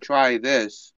if we try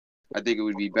this, I think it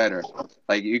would be better.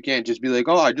 Like, you can't just be like,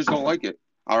 oh, I just don't like it.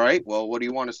 All right, well, what do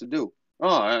you want us to do? Oh,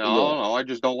 I don't know, I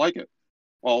just don't like it.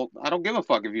 Well, I don't give a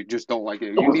fuck if you just don't like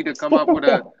it. You need to come up with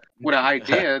an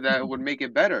idea that would make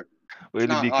it better. Way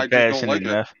to be I just don't like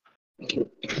compassionate, it.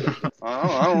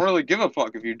 I don't really give a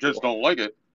fuck if you just don't like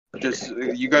it. Just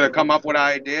you got to come up with an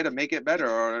idea to make it better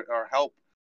or help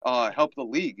the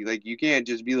league. Like, you can't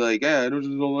just be like, yeah, I just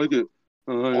don't like it.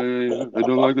 I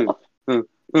don't like it.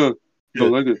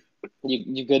 Don't like it.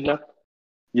 You good now?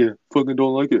 Yeah, fucking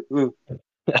don't like it.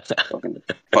 Fucking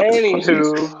pussies.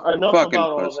 Anywho, enough Fucking about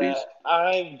all pussies. that.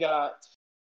 I've got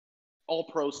all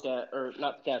pro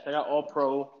not stats. I got all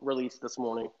pro released this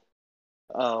morning.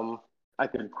 I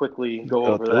could quickly go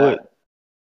over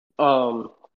that.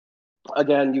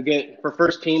 Again, you get for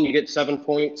first team you get 7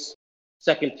 points.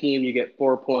 Second team you get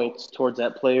 4 points towards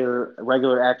that player.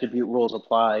 Regular attribute rules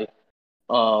apply.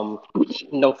 No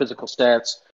physical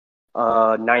stats.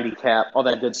 90 cap, all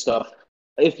that good stuff.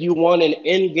 If you won an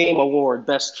in-game award,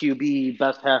 best QB,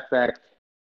 best halfback,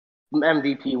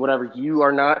 MVP, whatever, you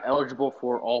are not eligible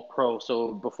for all pro.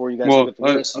 So before you guys look at the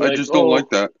list, I just don't like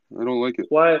that. I don't like it.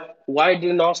 Why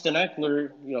didn't Austin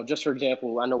Eckler, just for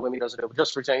example, I know Wimmy doesn't do it, but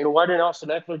just for example, why didn't Austin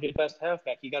Eckler get best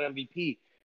halfback? He got MVP.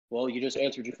 Well, you just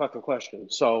answered your fucking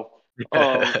question. So,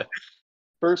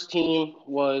 first team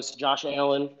was Josh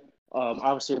Allen.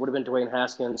 Obviously, it would have been Dwayne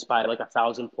Haskins by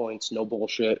 1,000 points. No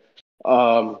bullshit.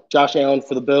 Josh Allen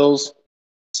for the Bills.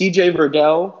 CJ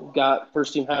Verdell got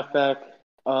first team halfback.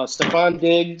 Stephon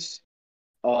Diggs.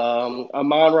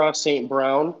 Amon-Ra St.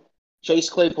 Brown. Chase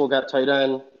Claypool got tight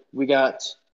end. We got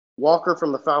Walker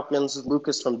from the Falcons.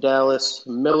 Lucas from Dallas.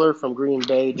 Miller from Green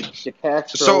Bay.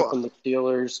 DeCastro from the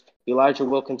Steelers. Elijah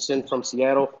Wilkinson from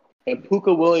Seattle. And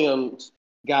Puka Williams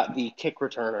got the kick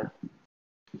returner.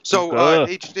 So,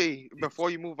 HD, before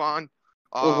you move on,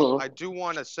 I do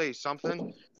want to say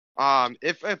something.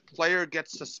 If a player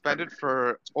gets suspended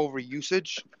for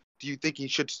overusage, do you think he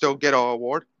should still get an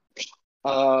award?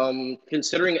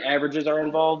 Considering averages are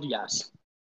involved, yes.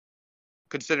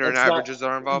 Considering averages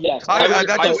are involved, yes.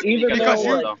 Because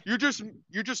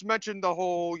you just mentioned the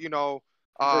whole,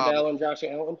 Verdell and Josh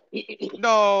Allen.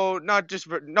 No, not just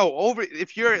over.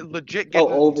 If you're legit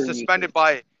getting suspended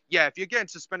by. Yeah, if you're getting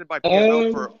suspended by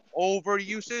PML for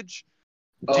overusage,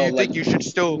 do you think you should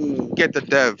still get the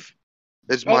dev?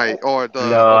 No,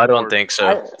 I don't think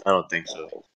so. I don't think so.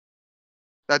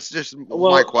 That's just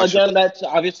my question. Again, that's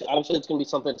obviously it's going to be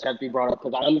something that's had to be brought up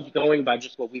because I'm going by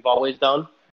just what we've always done.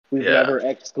 We've never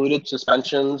excluded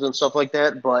suspensions and stuff like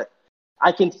that, but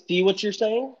I can see what you're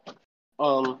saying.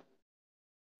 That's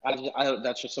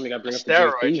just something I bring up.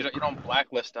 Steroids, you don't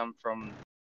blacklist them from.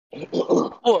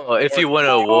 Well, if you win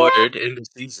an award in the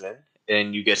season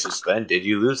and you get suspended,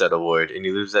 you lose that award and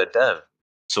you lose that dev.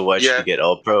 So why should you get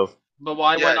All Pro? But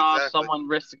why when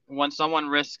someone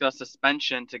risks a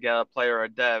suspension to get a player or a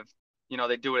dev,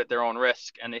 they do it at their own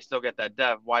risk and they still get that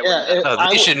dev. Why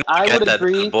wouldn't I would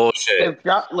agree. Bullshit.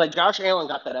 If Josh Allen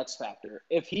got that X Factor,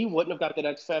 if he wouldn't have got that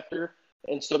X Factor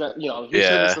and still got, he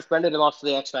was suspended and lost to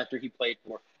the X Factor he played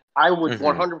for, I would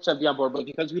 100% be on board. But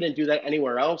because we didn't do that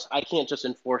anywhere else, I can't just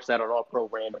enforce that on All Pro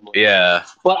randomly. Yeah.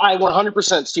 But I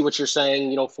 100% see what you're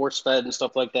saying, force fed and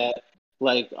stuff like that.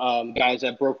 Like guys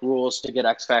that broke rules to get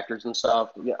X Factors and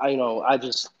stuff. I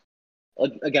just,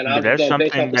 again, I'm based off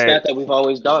the stat that we've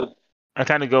always done. I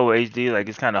kind of go with HD. Like,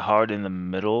 it's kind of hard in the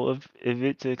middle of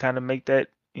it to kind of make that,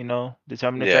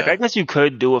 determinate. Like, I guess you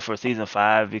could do it for season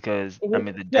 5 because,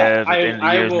 the dev at the end of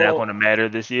the year is not going to matter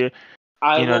this year.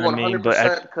 I will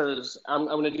 100% because I'm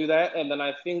going to do that. And then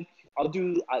I think I'll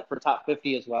do for top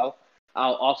 50 as well.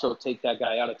 I'll also take that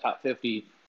guy out of top 50.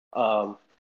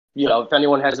 If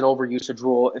anyone has an overusage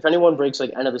rule, if anyone breaks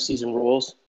like end of the season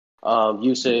rules,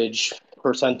 usage,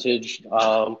 percentage,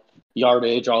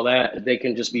 yardage, all that, they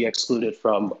can just be excluded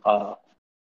from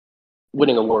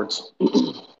winning awards.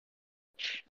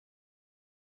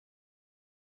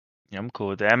 Yeah, I'm cool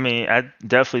with that. I mean, I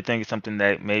definitely think it's something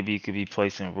that maybe could be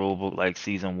placed in rulebook like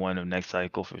season 1 of next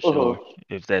cycle for sure.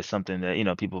 If that's something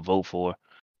that people vote for.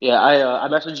 Yeah, I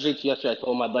messaged JT yesterday. I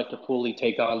told him I'd like to fully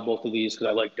take on both of these because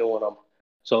I like doing them.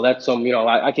 So that's some,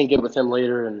 I can get with him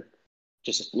later and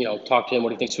just talk to him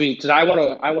what he thinks. Because I want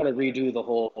to redo the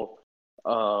whole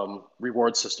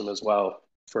reward system as well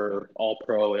for All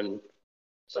Pro and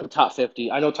top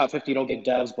 50. I know top 50 don't get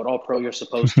devs, but All Pro you're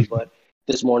supposed to. But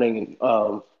this morning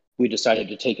we decided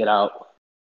to take it out.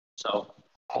 So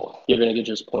you're going to get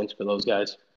just points for those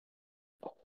guys.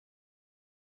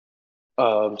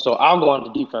 So I'll go on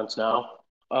to defense now.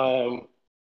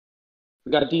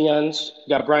 We got DNs.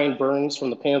 We got Brian Burns from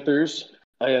the Panthers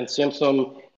and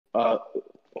Samson. How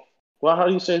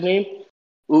do you say his name?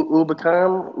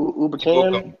 Ibukam.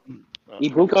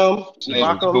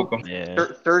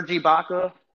 Serge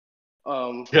Ibaka.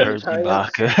 Serge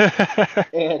Ibaka.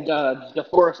 And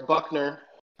DeForest Buckner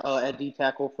at D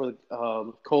tackle for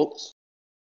the Colts.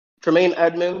 Tremaine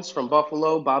Edmonds from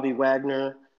Buffalo. Bobby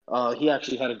Wagner. He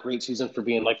actually had a great season for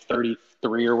being like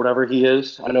 33 or whatever he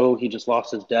is. I know he just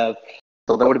lost his dev.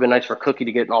 So that would have been nice for Cookie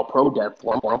to get an all-pro dev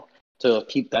for him to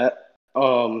keep that.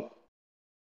 Davion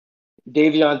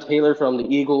Taylor from the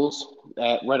Eagles,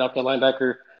 right off the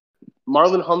linebacker.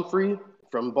 Marlon Humphrey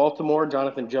from Baltimore.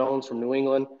 Jonathan Jones from New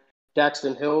England.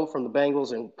 Daxton Hill from the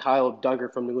Bengals and Kyle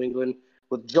Duggar from New England.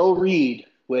 With Joe Reed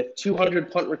with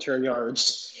 200 punt return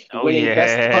yards.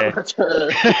 Best punt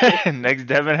returner. Next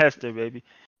Devin Hester, baby.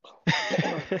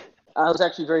 I was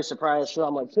actually very surprised. So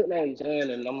I'm like sitting on his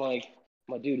hand and I'm like,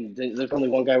 dude, there's only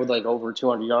one guy with like over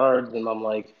 200 yards. And I'm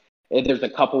like, there's a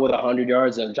couple with 100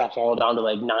 yards and it drops all down to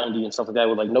like 90 and stuff like that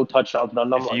with like no touchdowns.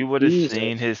 If you would have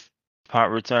seen his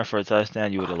punt return for a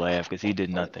touchdown, you would have laughed because he did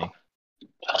nothing.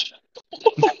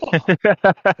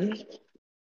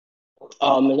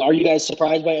 Are you guys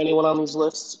surprised by anyone on these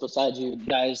lists besides you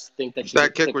guys think that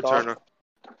that kick returner?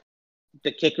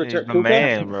 The kick returner, the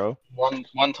man, bro. One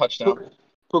touchdown.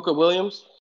 Puka Williams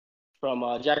from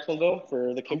Jacksonville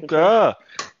for the kick returner.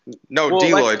 No,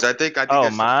 Deloids. I think. Oh,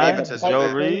 mine.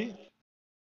 Joe Reed,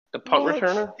 the punt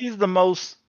returner. He's the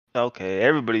most. Okay,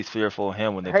 everybody's fearful of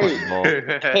him when they punt the ball.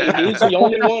 Hey, he's the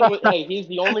only one. He's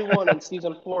the only one in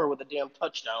season 4 with a damn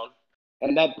touchdown.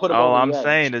 And that put him all I'm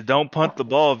saying is don't punt the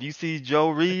ball. If you see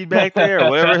Joe Reed back there, or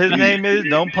whatever his name is,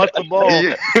 don't punt the ball.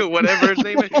 Whatever his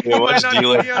name is. Watch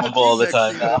Dealer fumble all the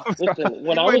time now. Listen,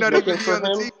 when I was looking for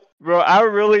him, bro, I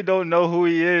really don't know who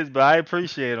he is, but I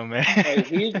appreciate him, man. Hey,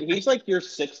 he's like your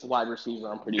 6th wide receiver,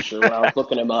 I'm pretty sure, when I was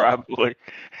looking him up. Probably.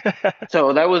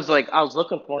 So that was like, I was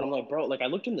looking for him. I'm like, bro, like I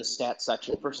looked in the stats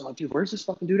section first. I'm like, dude, where's this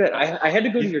fucking dude at? I had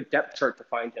to go to your depth chart to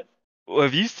find him. Well,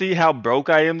 if you see how broke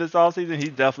I am this offseason,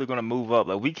 he's definitely going to move up.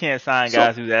 Like, we can't sign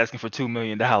guys who's asking for $2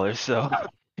 million, so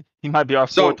he might be our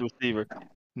 4th receiver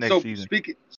next season.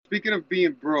 Speaking of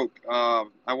being broke,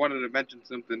 I wanted to mention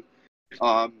something.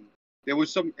 There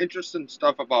was some interesting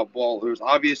stuff about Ballers.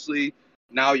 Obviously,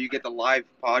 now you get the live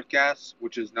podcast,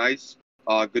 which is nice.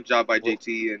 Good job by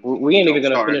JT. And we ain't even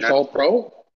going to finish All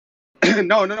Pro?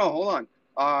 No, hold on.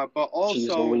 But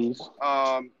also, go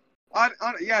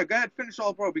ahead, finish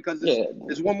All Pro because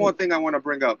there's one more thing I want to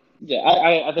bring up. Yeah,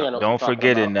 I think I know. Don't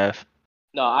forget it, Neff.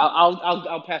 No,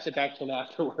 I'll pass it back to him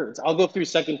afterwards. I'll go through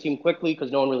second team quickly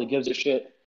because no one really gives a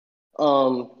shit.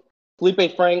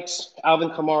 Felipe Franks, Alvin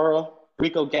Kamara,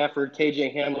 Rico Gafford,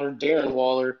 KJ Hamler, Darren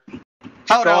Waller.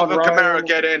 How'd Sean Alvin Ryan. Kamara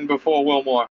get in before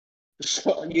Wilmore?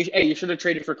 You should have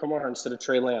traded for Kamara instead of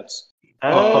Trey Lance.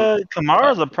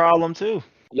 Kamara's a problem too.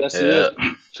 Yes, he is.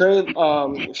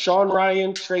 Sean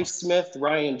Ryan, Trey Smith,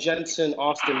 Ryan Jensen,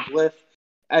 Austin Blythe,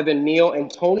 Evan Neal,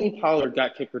 and Tony Pollard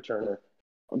got kick returner.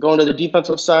 Going to the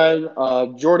defensive side,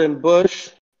 Jordan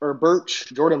Birch,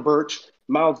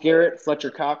 Myles Garrett, Fletcher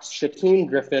Cox, Shaquem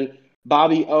Griffin,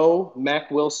 Bobby O, Mac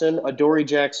Wilson, Adoree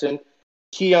Jackson,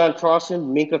 Keon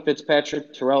Crossan, Minka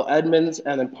Fitzpatrick, Terrell Edmonds,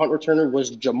 and then punt returner was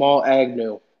Jamal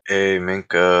Agnew. Hey,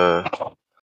 Minka.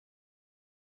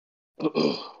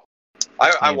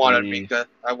 I wanted Minka.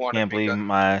 Can't believe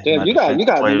my you got players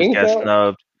got Minka.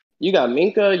 snubbed. You got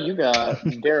Minka. You got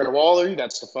Darren Waller. You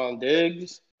got Stephon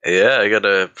Diggs. Yeah, I got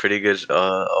a pretty good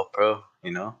All-Pro,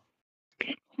 Not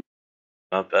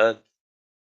bad.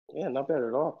 Yeah, not bad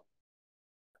at all.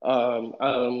 I'm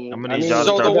gonna need y'all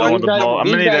to start throwing the ball. I'm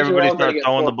gonna need everybody to start start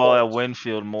throwing the ball at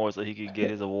Winfield more so he could get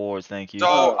his awards. Thank you.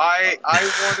 So I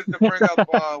wanted to bring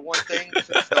up one thing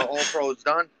since the All-Pro is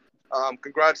done.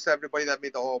 Congrats to everybody that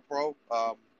made the All-Pro.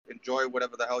 Enjoy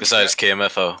whatever the hell. Besides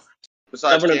KMFO.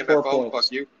 Besides 7 and 4 KMFO, points.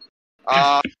 fuck you.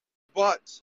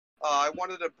 But I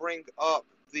wanted to bring up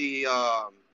the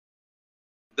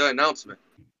announcement.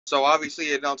 So obviously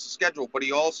he announced the schedule, but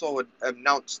he also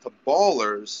announced to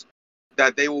Ballers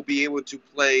that they will be able to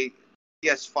play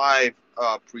PS5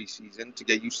 preseason to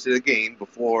get used to the game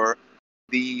before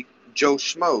the Joe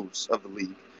Schmoes of the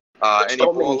league.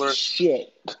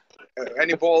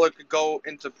 Any baller could go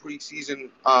into preseason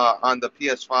on the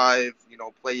PS5,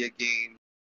 play a game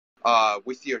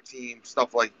with your team,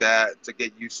 stuff like that, to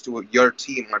get used to your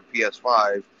team on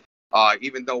PS5.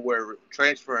 Even though we're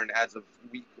transferring as of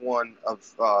week 1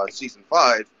 of season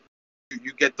 5,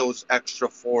 you get those extra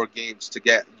 4 games to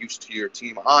get used to your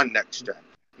team on next gen.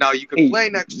 Now you can play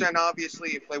next gen,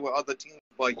 obviously, and play with other teams,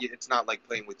 but it's not like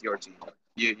playing with your team.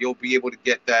 You'll be able to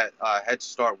get that head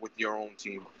start with your own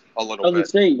team a little bit. I was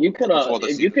say you could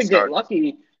if you could starts. get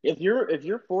lucky. If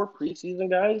your 4 preseason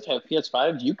guys have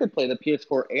PS5s, you could play the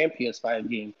PS4 and PS5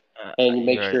 game and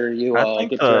make sure you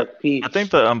get your XP. I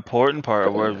think the important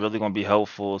part where it's really going to be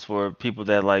helpful is for people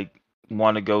that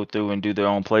want to go through and do their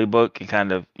own playbook and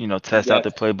kind of test out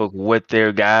the playbook with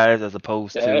their guys as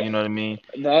opposed to you know what I mean.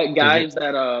 That guys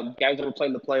that were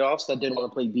playing the playoffs that didn't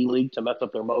want to play D League to mess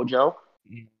up their mojo.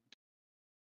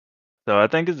 So I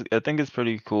think it's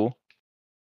pretty cool.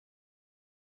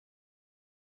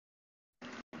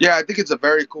 Yeah, I think it's a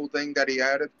very cool thing that he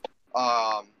added.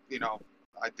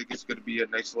 I think it's going to be a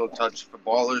nice little touch for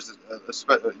Ballers.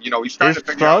 He's trying to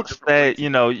figure out. It sucks that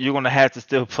you're going to have to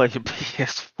still play your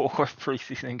PS4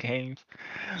 preseason games.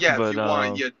 Yeah, but, if you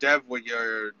want your dev with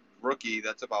your rookie,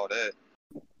 that's about it.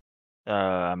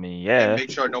 I mean, yeah. And make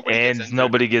sure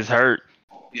nobody gets hurt.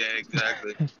 Yeah,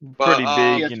 exactly. Pretty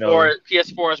big,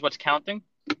 PS4 is what's counting?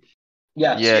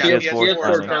 Yeah,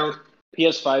 PS4 counts.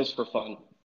 PS5's for fun.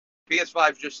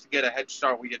 PS5 just to get a head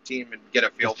start with your team and get a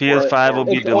feel for it. PS5 will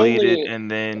be It's deleted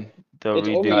and then they'll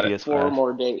redo PS5. 4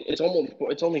 more days. It's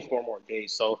only 4 more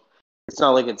days, so it's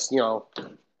not like it's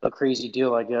a crazy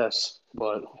deal, I guess.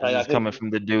 But it's coming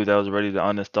from the dude that was ready to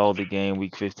uninstall the game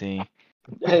week 15.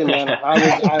 Hey man,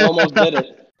 I almost did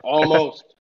it.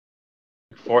 Almost.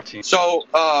 14. So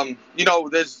I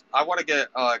want to get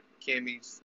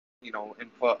Cammy's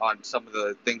input on some of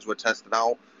the things we're testing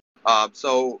out.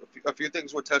 So a few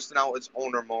things we're testing out is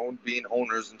owner mode, being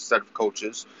owners instead of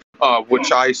coaches,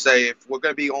 which I say if we're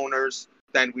going to be owners,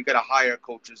 then we got to hire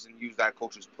coaches and use that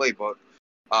coach's playbook.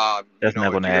 That's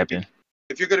not going to happen.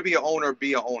 If you're going to be an owner,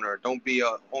 be an owner. Don't be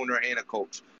an owner and a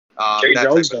coach. Jerry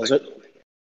Jones does it.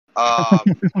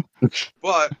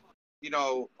 But,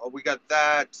 we got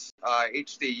that.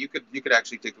 HD, you could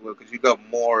actually take a look because you got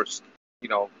more,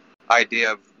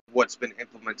 idea of what's been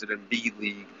implemented in B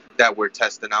League that we're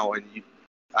testing out, and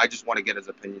I just want to get his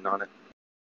opinion on it.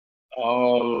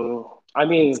 I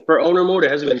mean, for owner mode,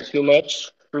 it hasn't been too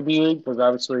much for B League because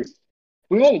obviously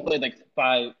we've only played like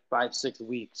 5-6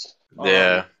 weeks.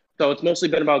 Yeah. So it's mostly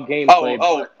been about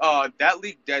gameplay. That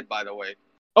league dead, by the way.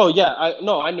 Oh yeah,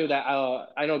 I knew that.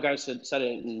 I know guys said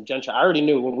it in Gen Chat. I already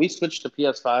knew when we switched to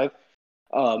PS5.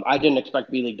 I didn't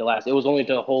expect B League to last. It was only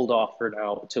to hold off for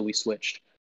now until we switched.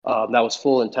 That was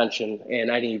full intention, and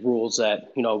any rules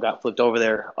that got flipped over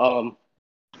there.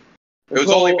 It was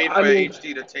only made for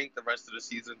HD to tank the rest of the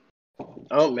season.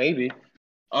 Oh, maybe.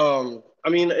 I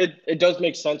mean, it does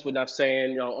make sense with not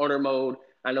saying owner mode.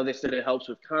 I know they said it helps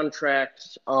with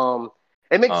contracts.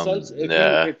 It makes sense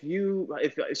Nah.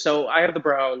 if so. I have the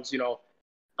Browns.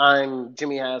 I'm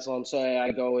Jimmy Haslam. So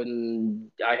I go and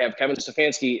I have Kevin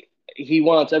Stefanski. He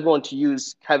wants everyone to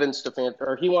use Kevin Stefanski,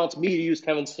 or he wants me to use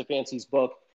Kevin Stefanski's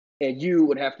book, and you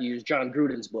would have to use John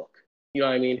Gruden's book. You know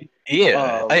what I mean?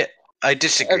 Yeah, I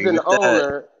disagree As an with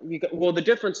owner, well, the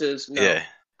difference is Yeah.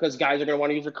 because guys are going to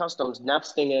want to use their customs.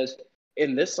 Next thing is,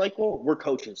 in this cycle, we're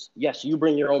coaches. Yes, you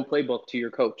bring your own playbook to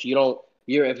your coach.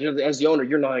 If you're as the owner,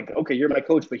 you're not like, okay, you're my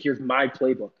coach, but here's my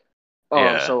playbook.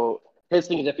 Yeah. So his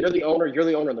thing is, if you're the owner,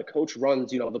 and the coach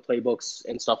runs, the playbooks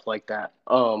and stuff like that.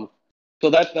 So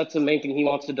that's the main thing he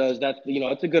wants to do. Is that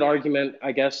it's a good argument,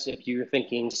 I guess, if you're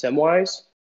thinking sim wise.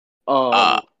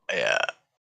 Yeah.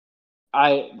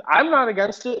 I'm not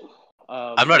against it.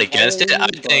 I'm not against it. I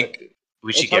think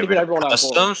we should get rid of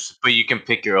customs, but you can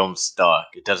pick your own stock.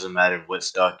 It doesn't matter what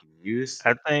stock you use.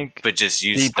 I think, but just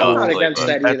use people, stock. I'm not against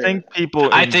that either. I think people.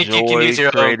 I think you can use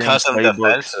your own custom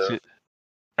defensive.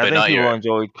 I think people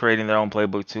enjoy creating their own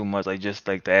playbook too much, like just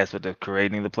like the aspect of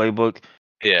creating the playbook.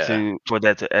 Yeah. For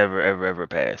that to ever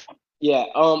pass. Yeah.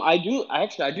 I do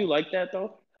like that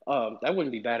though. That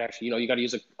wouldn't be bad actually. You got to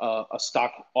use a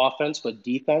stock offense, but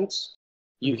defense.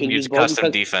 You can use custom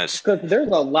defense. Because there's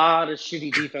a lot of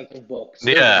shitty defensive books.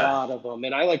 There's a lot of them,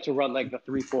 and I like to run like the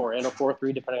 3-4 and a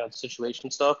 4-3 depending on the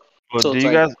situation stuff. But do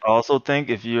you guys also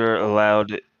think if you're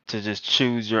allowed to just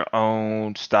choose your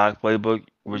own stock playbook,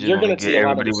 we're just going to get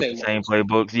everybody with the same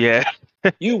playbooks? Yeah.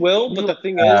 You will, but the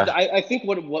thing is, I think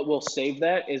what will save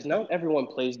that is not everyone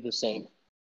plays the same.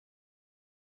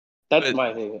 That's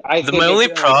my thing. My only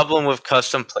problem with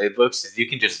custom playbooks is you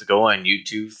can just go on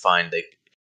YouTube, find like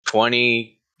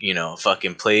 20,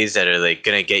 fucking plays that are like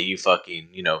gonna get you fucking,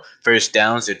 first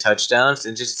downs or touchdowns,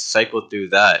 and just cycle through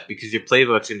that because your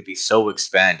playbook's gonna be so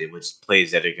expanded with plays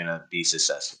that are gonna be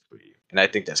successful for you. And I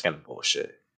think that's kind of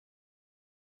bullshit.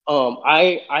 Part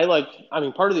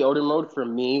of the Odin mode for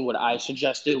me, what I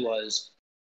suggested was,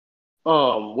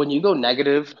 when you go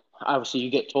negative, obviously you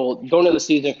get told going into the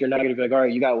season if you're negative, like, all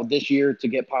right, you got this year to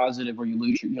get positive, or you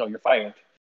lose, you're fired.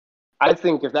 I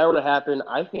think if that were to happen,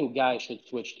 I think guys should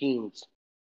switch teams.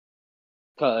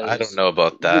 I don't know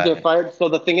about that. You get fired. So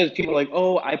the thing is, people are like,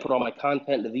 oh, I put all my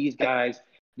content to these guys.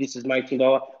 This is my team.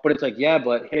 But it's like, yeah,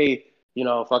 but hey,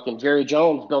 fucking Jerry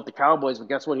Jones built the Cowboys, but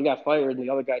guess what? He got fired, and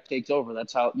the other guy takes over.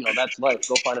 That's how, that's life.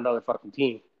 Go find another fucking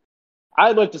team.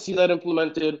 I'd like to see that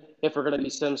implemented if we're going to be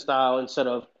sim style instead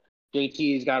of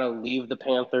JT's got to leave the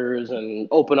Panthers and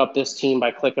open up this team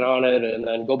by clicking on it and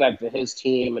then go back to his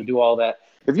team and do all that.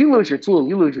 If you lose your team,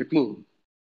 you lose your team.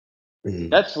 Mm-hmm.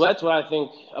 That's what I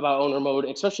think about owner mode,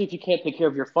 especially if you can't take care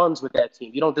of your funds with that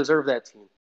team. You don't deserve that team.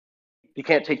 You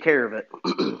can't take care of it.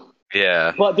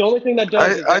 Yeah. But the only thing that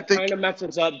does is it kind of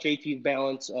messes up JT's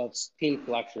balance of team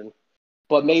selection.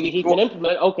 But maybe he can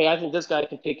implement, okay, I think this guy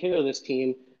can take care of this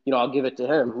team. I'll give it to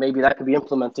him. Maybe that could be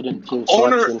implemented in team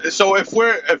selection. So if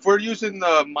we're using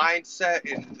the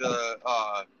mindset and the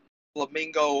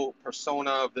flamingo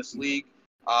persona of this league,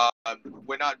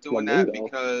 we're not doing that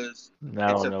because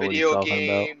it's a video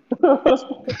game.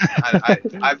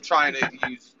 I'm trying to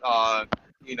use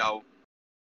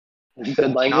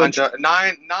good language,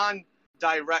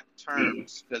 non-direct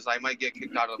terms because I might get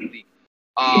kicked out of the league.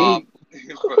 I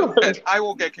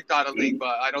will get kicked out of the league,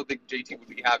 but I don't think JT would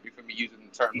be happy for me using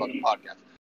the terms on the podcast.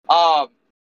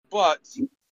 But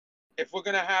if we're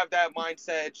gonna have that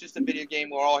mindset, it's just a video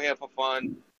game. We're all here for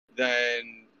fun.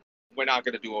 Then we're not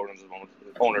gonna do owner's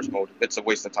mode. It's a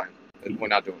waste of time. We're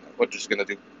not doing that. We're just gonna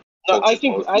do. No, I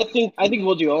think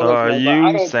we'll do owner's mode. Are you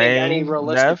I don't saying, think any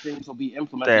realistic things will be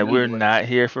implemented that we're not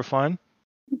here for fun?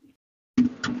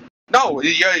 No,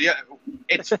 yeah.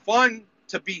 It's fun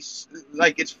to be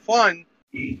like it's fun,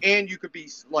 and you could be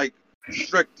like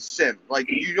strict sim. Like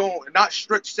not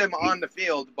strict sim on the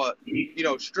field, but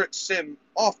strict sim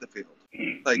off the field.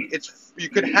 Like you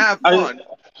could have fun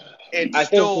and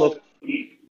still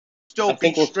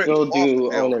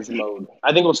do owner's mode.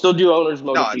 I think we'll still do owner's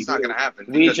mode. No, it's not going to happen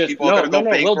because people are going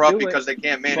to go bankrupt because they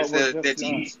can't manage their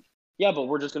teams. Yeah, but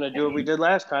we're just going to do what we did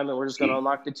last time, and we're just going to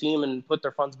unlock the team and put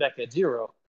their funds back at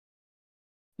zero.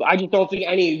 But I just don't think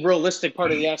any realistic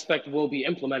part of the aspect will be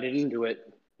implemented into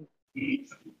it.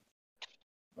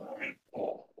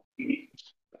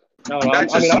 No,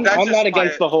 I'm not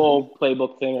against the whole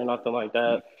playbook thing or nothing like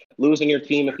that. Losing your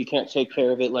team if you can't take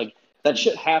care of it, like that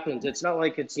shit happens. It's not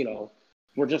like it's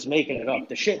we're just making it up.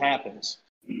 The shit happens.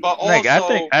 But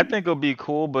also, I think it'll be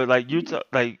cool, but like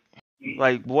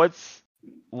what's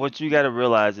what you got to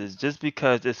realize is just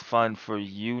because it's fun for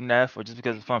you, Neff, or just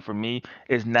because it's fun for me,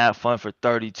 it's not fun for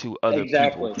 32 other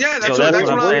Exactly. people. Yeah, So that's what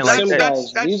I'm what saying. Like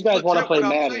that. These guys want to legit play what I'm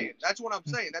Madden. saying. That's what I'm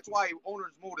saying. That's why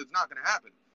owners mode is not going to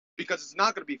happen because it's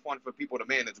not going to be fun for people to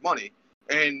manage money,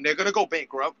 and they're going to go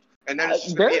bankrupt, and then it's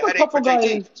just going to be a headache for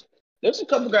JT. There's a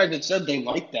couple guys that said they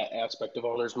like that aspect of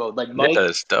owners mode. Like Mike, Yeah,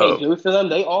 it's dope. Jesus, for them,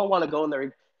 they all want to go in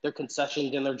their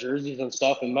concessions and their jerseys and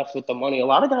stuff and mess with the money. A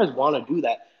lot of guys want to do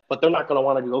that, but they're not going to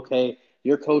want to do. Okay,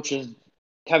 your coach is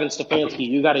Kevin Stefanski.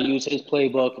 You got to use his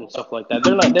playbook and stuff like that.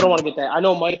 They don't want to get that. I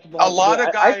know Mike. A lot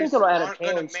of guys I think it'll add aren't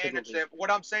going to manage their. What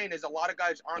I'm saying is a lot of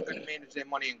guys aren't going to manage their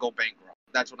money and go bankrupt.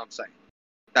 That's what I'm saying.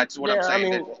 That's what I'm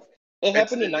saying. I mean, it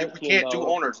happened in 19. We can't do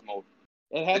owners mode.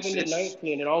 It happened in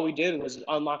 19, and all we did was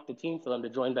unlock the team for them to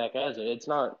join back as it. It's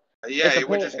not. Yeah,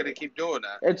 we're just gonna keep doing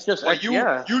that. It's just like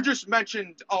you just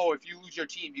mentioned. Oh, if you lose your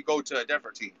team, you go to a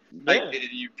different team. Like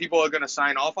people are gonna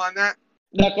sign off on that.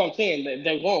 That's what I'm saying.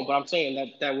 They won't, but I'm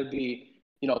saying that would be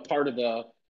part of the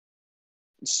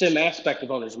sim aspect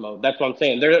of owners mode. That's what I'm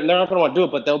saying. They're not gonna want to do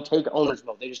it, but they'll take owners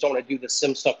mode. They just don't want to do the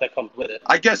sim stuff that comes with it.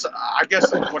 I guess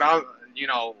what I'm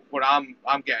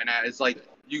getting at is like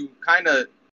you kind of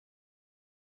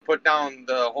put down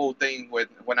the whole thing with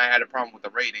when I had a problem with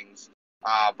the ratings,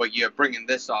 but you're bringing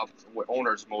this up with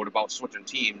owners mode about switching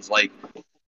teams. Like,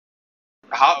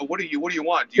 what do you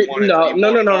want? Do you want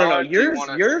no.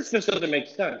 Yours just doesn't make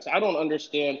sense. I don't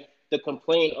understand the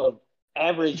complaint of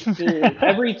average team,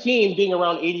 every team being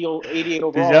around 88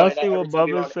 overall. Did y'all see what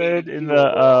Bubba said in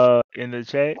the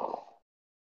chat?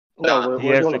 No,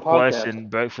 he asked a question,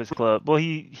 Breakfast Club. Well,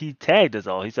 he tagged us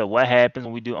all. He said, "What happens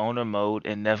when we do owner mode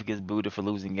and Neff gets booted for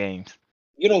losing games?"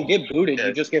 You don't get booted.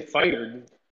 You just get fired.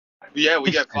 Yeah, we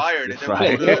get fired.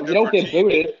 You don't get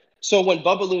booted. So when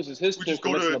Bubba loses his team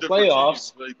to miss the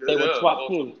playoffs, they would swap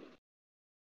teams.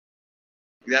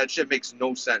 That shit makes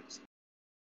no sense.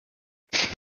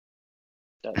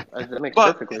 That makes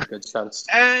perfectly good sense.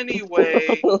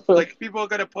 Anyway, like people are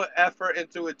gonna put effort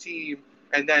into a team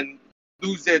and then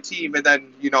lose their team, and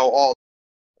then all.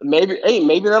 Maybe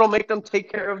that'll make them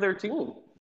take care of their team.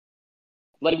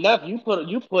 Like Neff, you put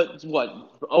what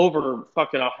over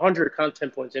fucking 100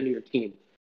 content points into your team.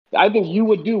 I think you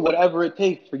would do whatever it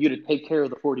takes for you to take care of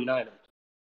the 49ers,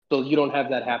 so you don't have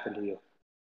that happen to you.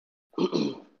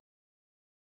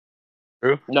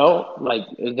 True. No, like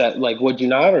is that like would you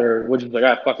not, or would you be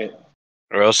like fuck it?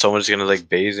 Or else someone's gonna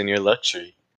bathe in your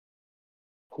luxury.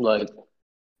 Like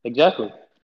exactly.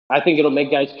 I think it'll make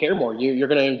guys care more. You're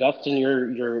going to invest in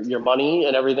your money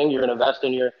and everything. You're going to invest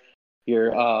in your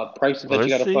prices that you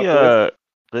got to fuck with.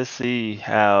 Let's see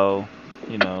how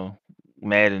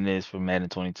Madden is for Madden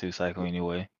 22 cycle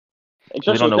anyway. We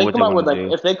don't know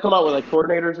if they come out with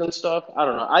coordinators and stuff. I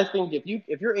don't know. I think if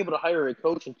you're able to hire a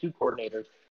coach and 2 coordinators,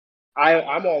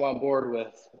 I'm all on board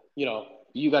with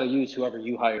you got to use whoever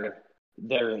you hire.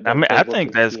 I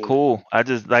think that's cool. I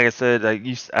just like I said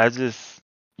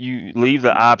you leave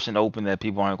the option open that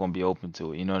people aren't going to be open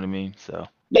to it. You know what I mean? So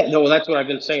yeah, no, that's what I've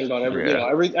been saying about every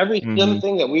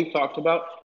thing that we've talked about.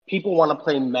 People want to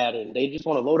play Madden. They just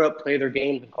want to load up, play their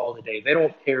games, and call it a day. They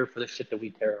don't care for the shit that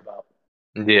we care about.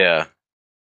 Yeah,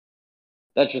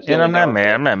 that's just. And I'm not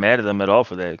mad. I'm not mad at them at all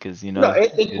for that because No,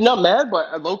 it's not mad,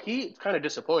 but low key, it's kind of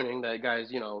disappointing that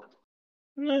guys, you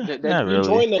join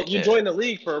the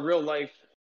league for a real life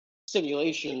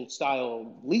simulation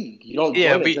style league. You don't.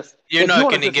 Yeah, but you're not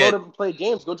going to get go to play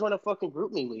games. Go join a fucking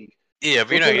group me league. Yeah,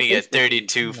 but you're not going to get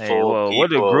 32 full people what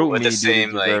did group with the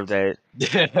same that?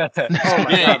 Oh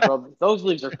my god, bro, those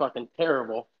leagues are fucking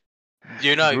terrible.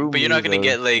 You're not going to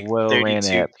get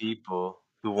 32 people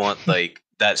who want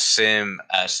that sim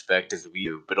aspect as we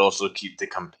do, but also keep the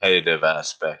competitive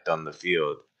aspect on the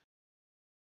field.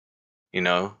 A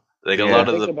lot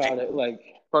of about it,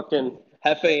 fucking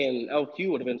Hefe and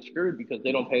LQ would have been screwed because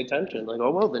they don't pay attention. Like,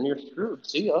 oh well, then you're screwed.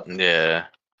 See ya. Yeah.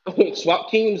 Swap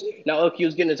teams. Now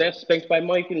LQ's getting his ass spanked by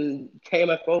Mike and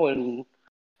KMFO and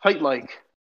Hype Mike.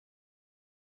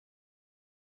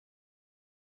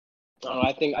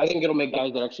 I think it'll make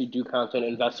guys that actually do content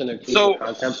invest in their team for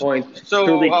content points.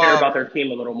 Truly care about their team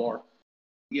a little more.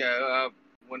 Yeah,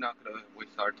 we're not gonna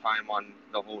waste our time on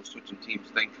the whole switching teams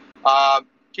thing.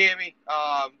 Cammy,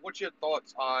 what's your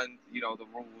thoughts on the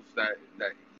rules that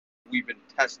we've been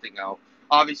testing out?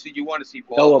 Obviously, you want to see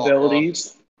no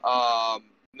abilities,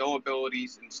 no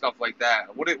abilities and stuff like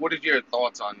that. What is your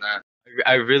thoughts on that?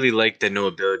 I really like the no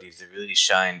abilities. It really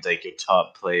shined your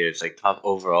top players, top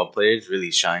overall players,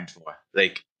 really shined for.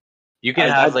 You can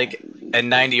have a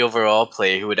 90 overall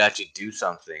player who would actually do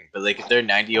something, but if they're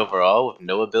 90 overall with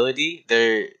no ability,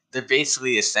 they're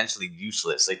basically essentially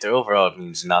useless. Their overall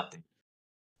means nothing.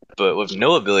 but with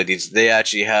no abilities, they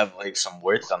actually have like some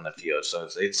worth on the field. So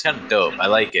it's kind of dope. I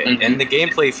like it, and the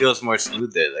gameplay feels more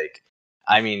smoother. Like,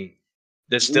 I mean,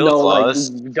 there's still No,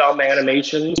 flaws. like dumb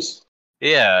animations.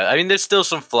 Yeah, I mean, there's still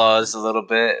some flaws a little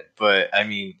bit, but I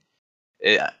mean,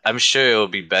 I'm sure it'll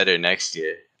be better next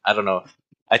year. I don't know.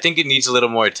 I think it needs a little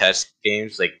more test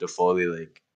games, like to fully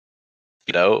like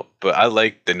it out. But I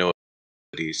like the no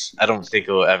abilities. I don't think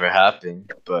it will ever happen,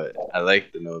 but I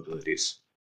like the no abilities.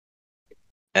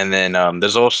 And then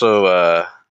there's also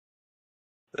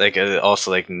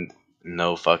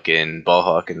no fucking ball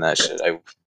hawk and that shit. I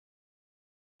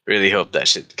really hope that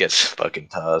shit gets fucking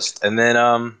tossed. And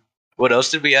then what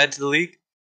else did we add to the league?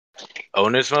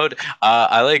 Owners mode.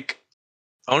 I like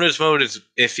owners mode is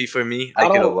iffy for me. I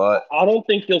like it a lot. I don't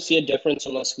think you'll see a difference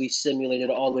unless we simulate it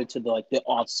all the way to the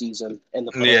off season and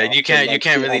the Yeah, you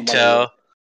can't really tell.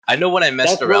 I know when I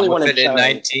messed around with it in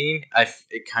 19,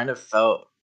 it kind of felt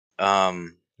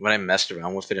when I messed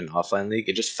around with it in offline league,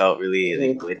 it just felt really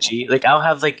like glitchy. Like I'll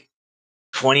have like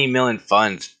 20 million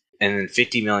funds and then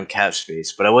 50 million cap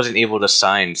space, but I wasn't able to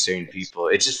sign certain people.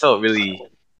 It just felt really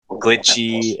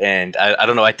glitchy, and I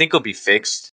don't know. I think it'll be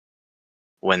fixed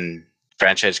when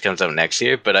franchise comes out next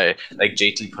year. But I like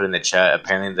JT put in the chat.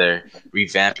 Apparently they're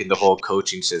revamping the whole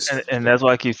coaching system, and that's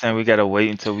why I keep saying we gotta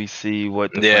wait until we see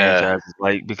what the franchise is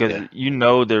like, because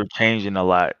they're changing a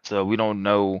lot, so we don't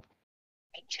know.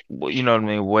 You know what I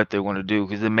mean? What they want to do,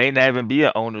 because it may not even be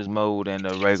an owner's mode and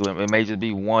a regular. It may just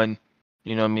be one.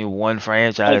 You know what I mean? One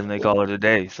franchise, and they call it a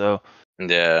day. So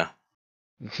yeah,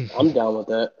 I'm down with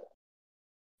that.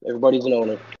 Everybody's an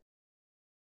owner.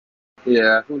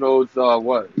 Yeah, who knows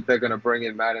what they're gonna bring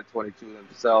in Madden 22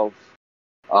 themselves.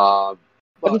 I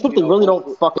just hope they really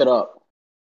don't fuck it up.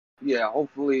 Yeah,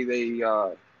 hopefully they.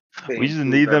 We just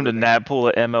need them to not pull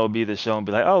an MLB The Show and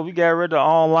be like, "Oh, we got rid of the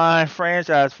online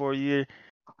franchise for a year."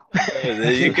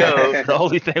 There you go. The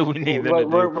only thing we need them to do.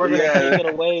 We're gonna take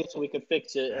it away so we can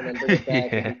fix it and then bring it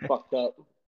back and be fucked up.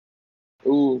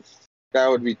 Ooh, that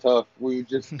would be tough. We would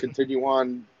just continue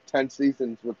on 10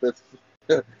 seasons with this.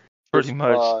 Pretty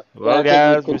much. Well,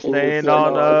 guys, we're staying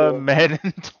on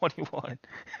Madden 21.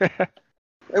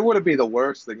 It wouldn't be the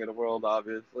worst thing in the world,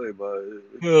 obviously, but it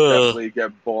would definitely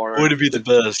get boring. Would it be the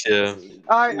best? Yeah.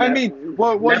 I mean,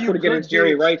 what you could get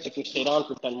Jerry Rice if you stayed on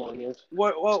for 10 more years.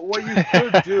 What you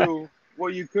could do,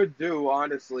 what you could do,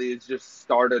 honestly, is just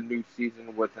start a new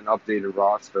season with an updated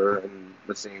roster and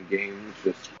the same games.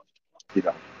 Just it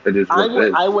is what it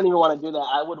is. I wouldn't even want to do that.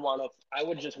 I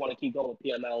would just want to keep going with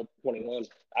PML 21.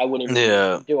 I wouldn't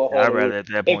even do a whole. I'd rather at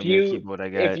that point keep what I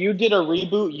got. If you did a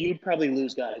reboot, you'd probably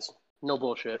lose guys. No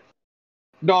bullshit.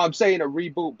 No, I'm saying a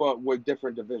reboot, but with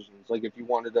different divisions. Like if you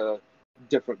wanted a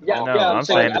different. I'm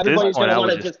saying at this point I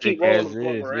would just keep as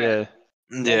is.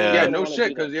 Yeah, no shit,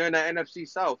 because you're in the NFC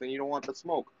South and you don't want the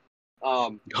smoke.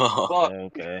 But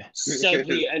okay.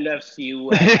 Segway NFC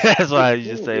West. That's why you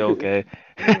just say okay.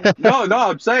 No,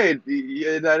 I'm saying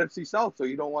you're in the NFC South, so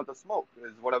you don't want the smoke.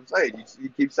 Is what I'm saying. You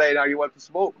keep saying how you want the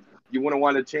smoke. You wouldn't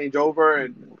want to change over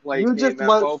and play game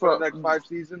NFL for the next 5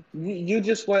 seasons. You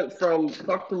just went from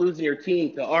fuck to losing your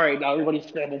team to all right. Now everybody's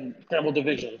scramble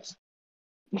divisions.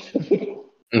 What's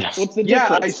the difference?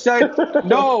 Yeah, I said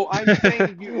no. I'm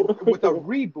saying with a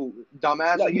reboot,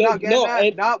 dumbass.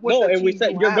 And we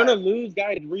said you're gonna lose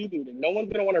guys rebooting. No one's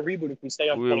gonna want to reboot if we stay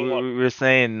on 21. We're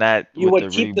saying that you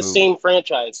would keep the same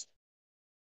franchise.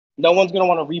 No one's gonna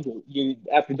want to reboot you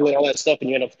after doing all that stuff, and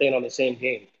you end up staying on the same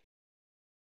game.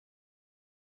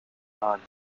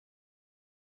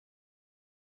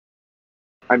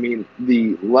 I mean,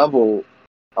 the level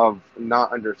of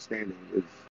not understanding is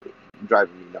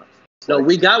driving me nuts. No,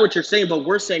 we got what you're saying, but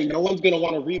we're saying no one's gonna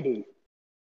want to reboot.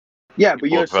 Yeah, but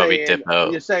you're saying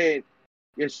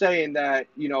that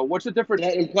what's the difference?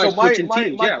 That implies switching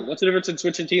teams. What's the difference in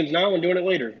switching teams now and doing it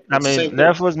later? I mean,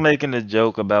 Neff was making a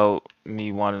joke about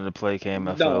me wanting to play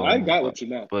KMFL. No, I got what you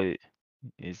meant. But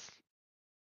it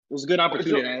was a good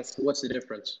opportunity to ask. What's the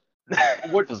difference?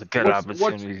 What was a good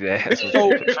opportunity to ask?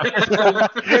 So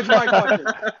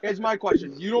here's my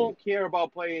question. You don't care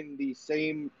about playing the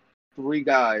same 3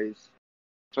 guys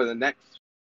for the next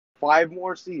 5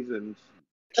 more seasons?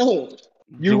 Oh,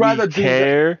 you rather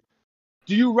care?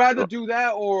 Do you rather do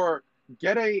that or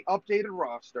get a updated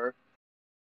roster?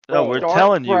 No, we're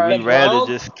telling you, we'd rather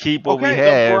just keep what we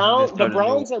have. The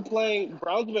Browns have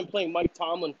been playing Mike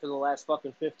Tomlin for the last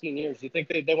fucking 15 years. You think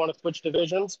they want to switch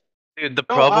divisions? Dude, the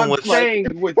problem I'm saying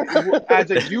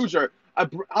as a user,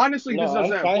 honestly, this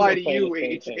doesn't apply to you,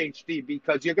 HD,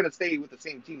 because you're gonna stay with the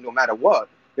same team no matter what.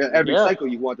 Every cycle,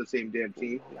 you want the same damn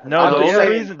team. No,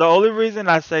 the only reason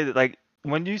I say that, like,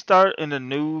 when you start in a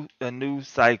new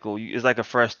cycle, it's like a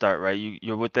fresh start, right?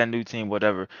 You're with that new team,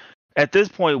 whatever. At this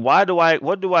point, what do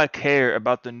I care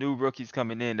about the new rookies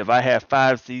coming in if I have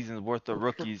 5 seasons worth of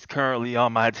rookies currently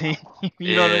on my team?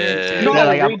 You know what I mean? Yeah. We No, gotta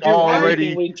Like redo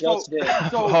everything we so just did.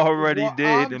 I've so already what did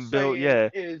I'm and built. saying Yeah.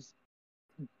 is,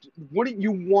 wouldn't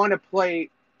you want to play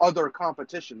other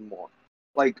competition more,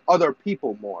 like other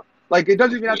people more? Like it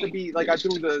doesn't even have to be like I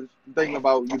threw the thing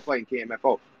about you playing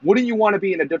KMFO. Wouldn't you want to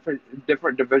be in a different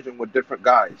division with different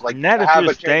guys? Like Not if have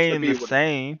you're a chance to staying be the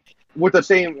same. with the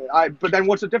same. But then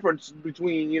what's the difference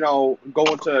between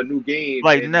going to a new game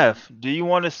Like and Neff, do you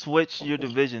want to switch your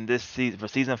division this season for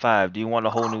season 5? Do you want a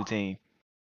whole new team?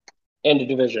 And the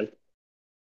division.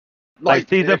 Like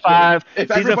season if 5,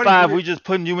 season everybody 5, did we're just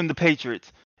putting you in the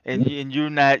Patriots, and you're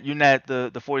not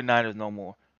the 49ers no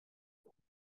more.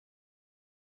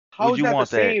 how Would is you that want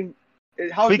the that? same?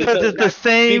 How is Because it's the that?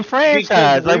 same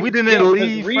franchise. Like we didn't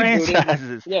leave rebooting,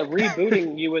 franchises. Yeah,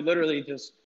 rebooting, you would literally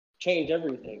just change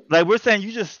everything. Like we're saying,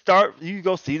 you just start. You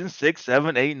go season 6,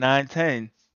 7, 8, 9, 10,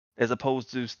 as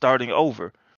opposed to starting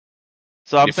over.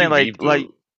 So I'm If you saying like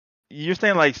reboot, you're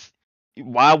saying like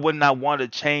why wouldn't I want to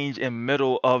change in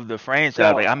middle of the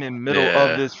franchise? Like No. I'm in middle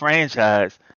of yeah. this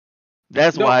franchise.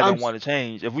 That's No, why I I'm don't want to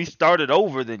change. If we started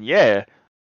over, then yeah, It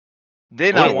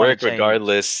then I wouldn't want work to change.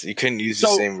 regardless. You couldn't use the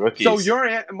so same rookies.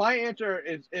 so my answer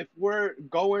is if we're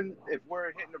hitting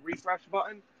the refresh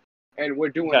button and we're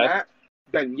doing Okay. that,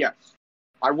 then yes,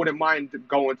 I wouldn't mind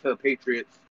going to the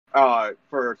Patriots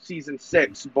for season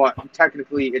 6, but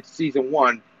technically it's season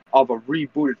 1 of a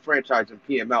rebooted franchise in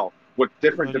PML with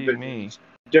different What do you divisions,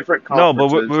 different No, but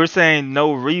conferences. we're saying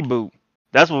no reboot.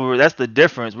 That's the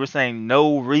difference. We're saying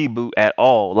no reboot at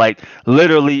all. Like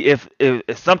literally, if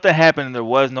something happened and there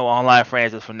was no online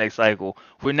franchise for next cycle,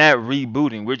 we're not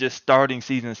rebooting. We're just starting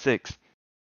season 6.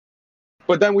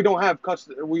 But then we don't have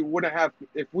custom. We wouldn't have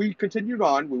if we continued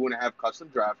on. We wouldn't have custom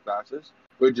draft classes.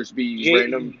 It would just be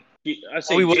random. I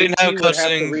say we wouldn't JT have would have to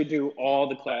custom. redo all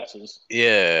the classes.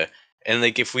 Yeah, and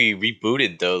like if we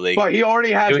rebooted though, like But he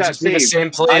already it has would that just be the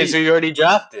saved. same players who you already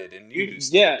drafted and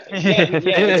used. Yeah,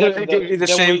 exactly. It would be the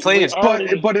same players. But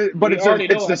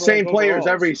it's the same players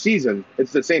every season.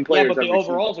 It's the same players. Yeah, but the every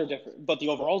overalls are different. But the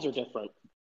overalls are different.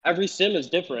 Every sim is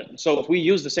different. So if we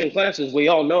use the same classes, we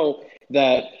all know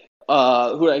that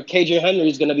KJ Henry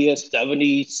is going to be a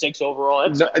 76 overall.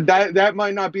 season. That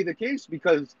might not be the case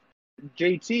because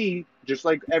JT, just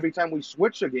like every time we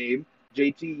switch a game,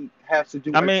 JT has to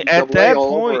do. I mean, NCAA at that all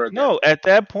over point, again. no. At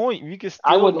that point, you can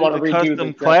I still wouldn't do want to the redo custom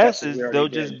the classes. we already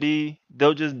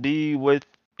They'll just be with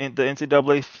the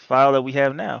NCAA file that we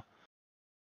have now.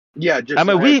 Yeah, just I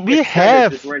mean, we extended,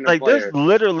 have just random like players. there's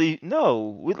literally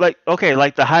no like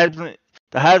the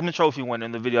Heisman Trophy winner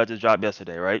in the video I just dropped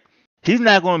yesterday, right? He's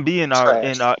not going to be in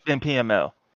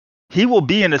PML. He will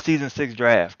be in the season 6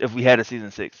 draft if we had a season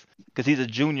 6 because he's a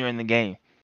junior in the game.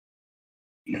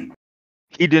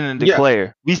 He didn't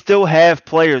declare. We still have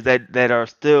players that are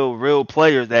still real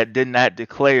players that did not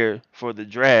declare for the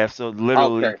draft. So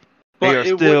literally, Okay. they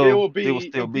But will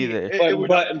still be there. But as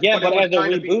a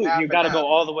reboot, you got to go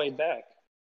all the way back.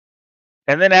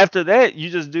 And then after that, you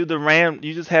just do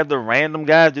you just have the random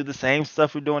guys do the same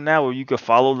stuff we're doing now, where you could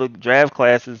follow the draft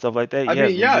classes and stuff like that. I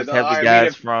mean, yeah, you just have the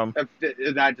guys from.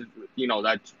 If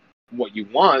that's what you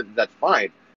want, that's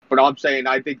fine. But I'm saying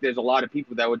I think there's a lot of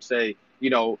people that would say,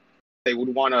 they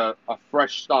would want a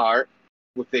fresh start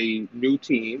with a new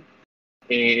team,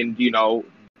 and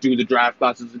do the draft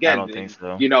classes again. I don't think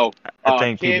so. I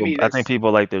think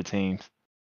people like their teams.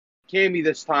 Cammy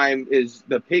this time is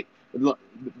the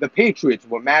Patriots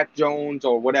with Mac Jones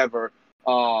or whatever.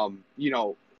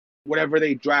 Whatever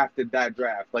they drafted that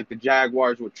draft, like the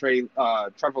Jaguars with Trevor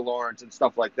Lawrence and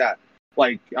stuff like that.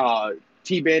 Like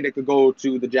T-Bandit could go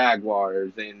to the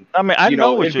Jaguars, and I mean, I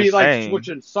know what you're saying. Like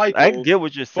switching cycles. I get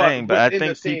what you're saying, but I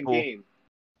think people. Game.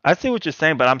 I see what you're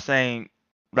saying, but I'm saying,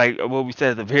 like what we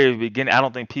said at the very beginning, I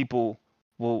don't think people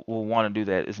will want to do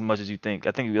that as much as you think.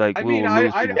 I think I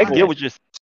get what you're saying.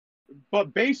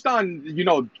 But based on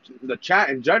the chat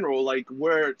in general, like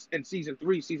we're in season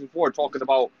 3, season 4, talking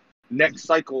about next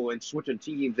cycle and switching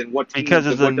teams and what teams because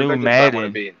it's a new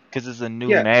Madden. Because it's a new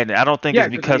Madden. I don't think it's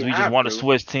because we just want to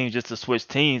switch teams just to switch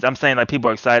teams. I'm saying like people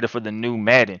are excited for the new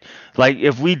Madden. Like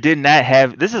if we did not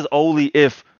have this is only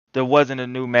if there wasn't a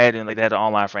new Madden like that, an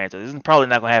online franchise. This is probably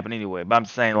not gonna happen anyway. But I'm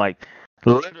saying like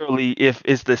literally if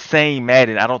it's the same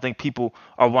Madden, I don't think people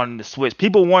are wanting to switch.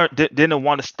 People didn't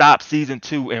want to stop season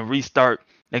 2 and restart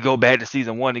and go back to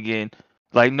season 1 again.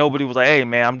 Like nobody was like, "Hey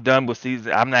man, I'm done with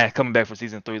season. I'm not coming back for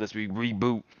season 3. Let's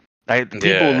reboot." Like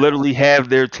people literally have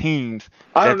their teams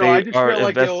that they are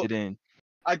invested in.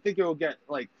 I think it will get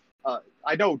like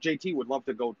I know JT would love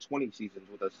to go 20 seasons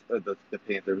with us, the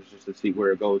Panthers, just to see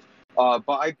where it goes.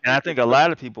 But I think a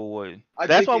lot of people would.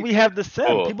 That's why we have the sim.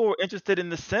 Cool. People were interested in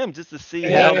the sim just to see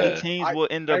Yeah. how the teams will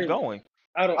end up going.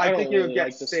 I think it would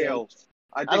get stale.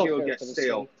 I think it would get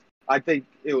stale. I think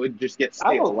it would just get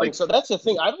stale. I don't think so. That's the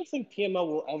thing. I don't think PML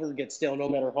will ever get stale, no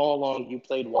matter how long you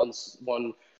played one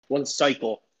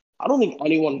cycle. I don't think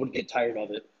anyone would get tired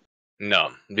of it.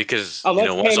 No, because Unless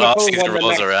once PML offseason won rolls the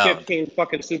next around, 15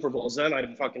 fucking Super Bowls, then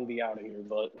I'd fucking be out of here.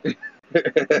 But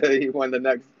he won the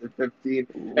next 15,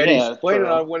 and he's planning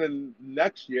on winning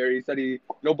next year. He said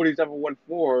nobody's ever won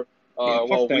 4.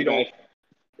 Well, we don't,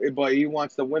 but he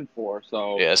wants to win 4.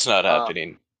 So yeah, it's not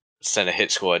happening. Send a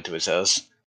hit squad to his house.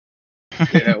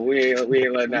 Yeah, we ain't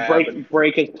letting that happen.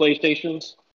 Break his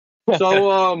PlayStations.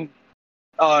 So,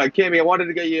 Cammy, I wanted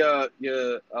to get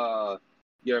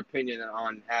your opinion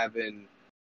on having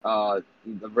the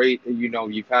rate.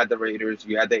 You've had the Raiders,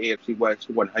 you had the AFC West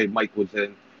when Mike was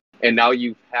in, and now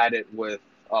you've had it with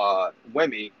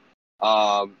Wemmy.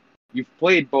 You've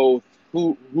played both.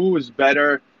 Who is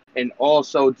better, and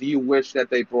also, do you wish that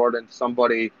they brought in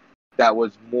somebody that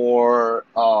was more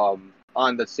on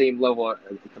the same level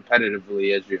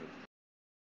competitively as you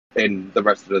in the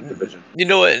rest of the division? You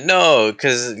know what? No,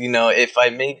 because if I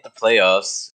made the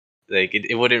playoffs, like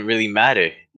it wouldn't really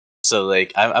matter. So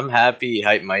like I'm happy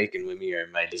Hype Mike and Wimmy are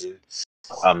in my division.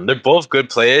 They're both good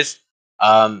players.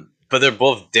 But they're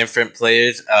both different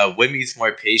players. Wimmy's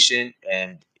more patient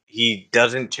and he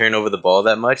doesn't turn over the ball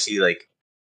that much.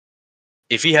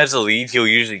 If he has a lead, he'll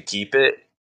usually keep it.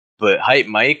 But Hype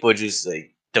Mike will just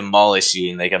like demolish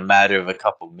you in like a matter of a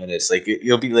couple minutes. Like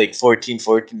you'll be like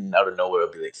 14-14, and out of nowhere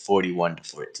it'll be like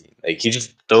 41-14. Like he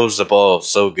just throws the ball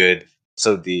so good,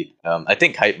 so deep. I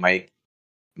think Hype Mike,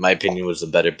 in my opinion, was the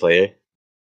better player.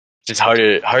 Just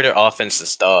harder offense to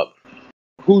stop.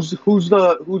 Who's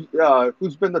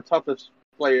been the toughest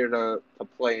player to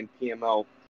play in PML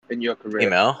in your career?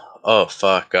 PML? Oh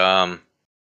fuck. I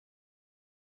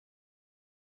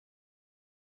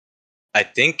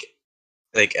think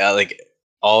like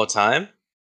all time.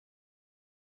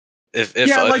 If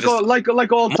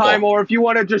all time, Mole. or if you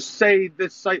want to just say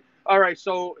this site. All right,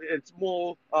 so it's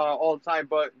Mole all time,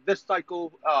 but this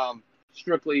cycle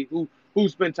strictly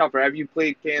who's been tougher? Have you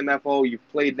played KMFO? You've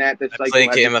played Nat this cycle. I played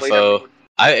KMFO.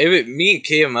 Me and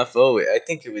KMFO. I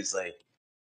think it was like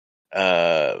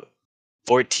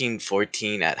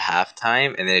 14-14 at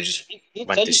halftime, and then it just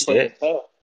went to shit.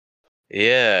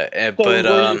 Yeah,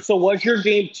 so was your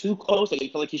game too close that you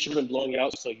felt like you should have been blowing it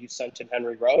out, so you sent in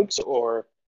Henry Ruggs, or?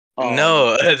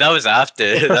 No, that was after.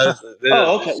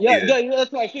 Okay. Yeah,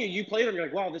 that's what I figured. You played him, you're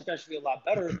like, wow, this guy should be a lot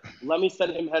better. Let me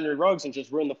send him Henry Ruggs and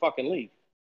just ruin the fucking league.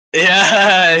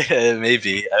 Yeah,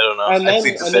 maybe. I don't know. And then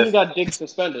you got Diggs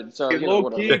suspended. So low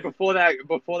key, before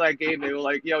that game, they were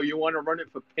like, "Yo, you want to run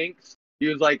it for pinks?" He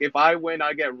was like, "If I win,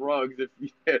 I get Ruggs.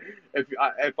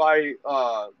 If I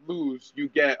lose, you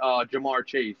get Jamar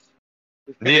Chase."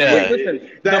 Yeah. Listen,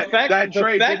 the fact that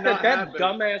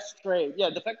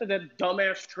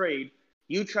dumbass trade,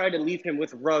 you tried to leave him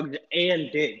with Ruggs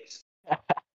and Diggs.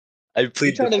 I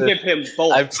plead the fifth. To give him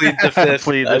both. I plead the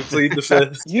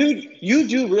fifth. You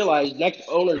do realize next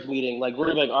owners meeting, like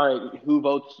we're like, all right, who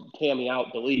votes Cammy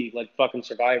out the league, like fucking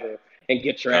Survivor, and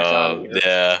get your ass out of here.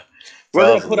 Yeah.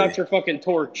 We're gonna put out your fucking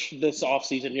torch this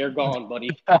offseason. You're gone,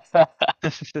 buddy.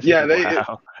 Yeah,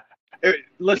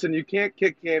 listen, you can't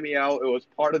kick Cammy out. It was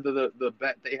part of the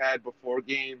bet they had before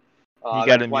game. You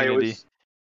got immunity.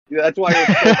 That's why it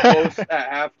was so close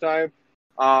at halftime.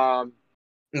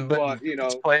 But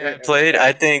played.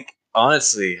 I think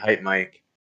honestly, Hype Mike,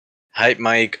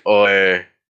 or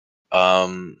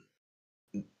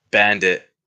Bandit,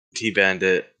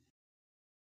 T-Bandit.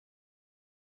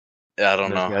 I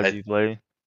don't know. Guys you play?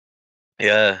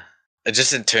 Yeah,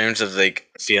 just in terms of like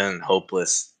feeling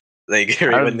hopeless, like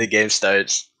right when the game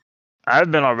starts.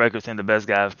 I've been on record saying the best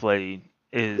guy I've played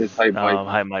is Hype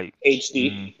Mike.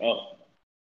 HD. Mm-hmm.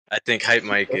 I think Hype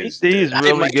Mike is. He's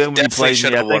really good when he plays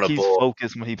me. I think he's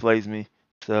focused when he plays me.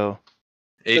 So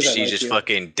HD just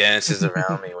fucking dances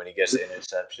around me when he gets the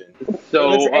interception.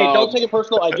 So hey, don't take it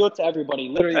personal. I do it to everybody.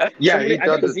 Literally. Yeah, he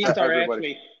does it to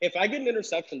everybody. If I get an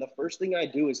interception, the first thing I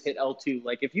do is hit L2.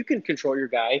 Like if you can control your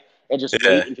guy and just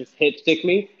wait and just stick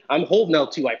me, I'm holding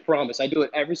L2. I promise. I do it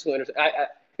every single interception.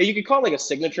 You could call it like a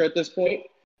signature at this point.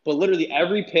 But literally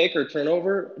every pick or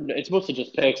turnover, it's mostly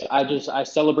just picks. I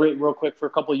celebrate real quick for a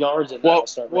couple yards and then I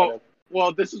start running.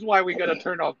 Well, this is why we got to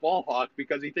turn off Ballhawk,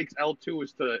 because he thinks L2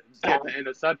 is to get the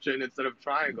interception instead of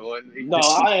triangle. And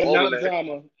I am not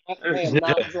drama.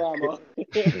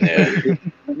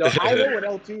 No, I know what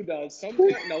L2 does.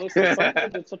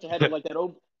 Sometimes it's such a header like that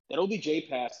that OBJ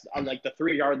pass on like the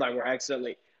 3-yard line where I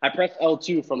pressed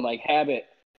L2 from like habit,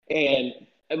 and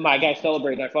my guy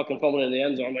celebrated. I fucking fumbled in the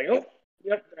end zone. I'm like, oh,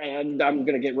 yep, and I'm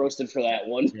gonna get roasted for that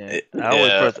one. Yeah, I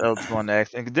always press L2 on the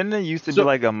accident. Didn't it used to be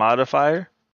like a modifier?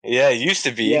 Yeah, it used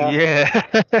to be. Yeah.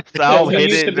 So I'll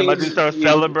hit it, and then my dude starts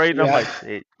celebrating. I'm like,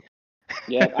 shit.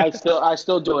 Yeah, I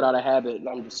still do it out of habit, and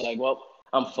I'm just like, well,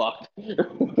 I'm fucked.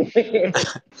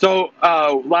 So,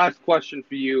 last question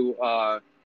for you,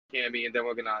 Cammy, and then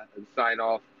we're gonna sign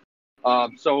off.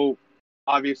 So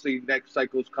obviously next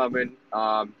cycle's coming.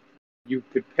 You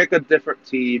could pick a different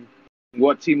team.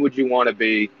 What team would you want to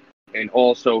be? And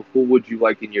also, who would you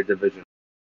like in your division?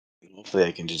 Hopefully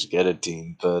I can just get a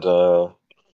team, but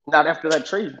Not after that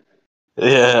trade.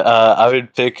 yeah, I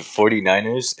would pick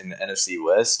 49ers in the NFC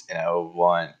West, and I would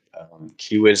want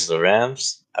Q as the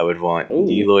Rams. I would want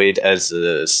Deloitte as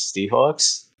the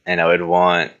Seahawks, and I would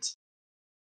want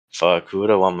who would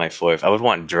I want my fourth? I would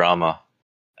want Drama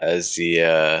as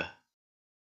the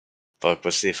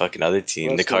what's the fucking other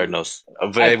team? The Cardinals.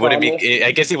 But it wouldn't be.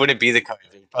 I guess he wouldn't be the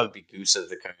Cardinals. It'd probably be Goose as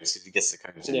the Cardinals if he gets the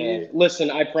Cardinals. Yeah. Listen,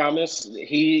 I promise.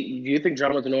 You think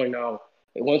Drama's annoying now?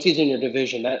 Once he's in your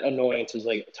division, that annoyance is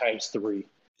like times 3.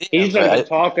 Yeah, he's not even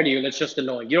talking to you. That's just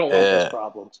annoying. You don't want those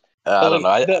problems. I don't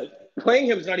know. Playing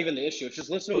him is not even the issue. It's just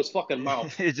listen to his fucking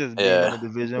mouth. It's just being in the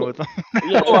division with him.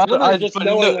 Yeah, I just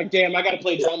knowing like, damn, I got to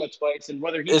play Drama twice, and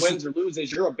whether he wins or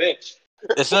loses, you're a bitch.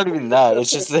 It's not even that.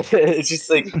 It's just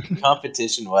like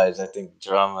competition wise, I think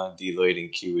Drama, Deloitte,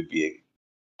 and Q would be a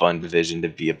fun division to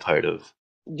be a part of.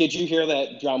 Did you hear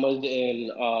that Drama's in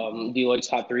Deloitte's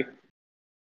top 3?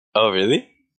 Oh really?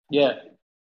 Yeah.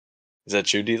 Is that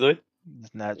true, Deloitte?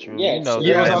 It's not true. Yeah, you know,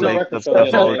 I make up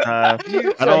stuff all the time.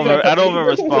 I don't even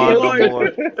respond no more.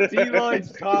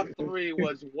 Deloitte's top 3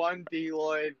 was 1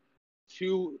 Deloitte,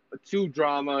 2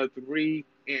 Drama, 3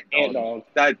 Ant-Dog.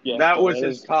 That was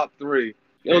his top 3.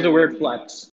 It was a weird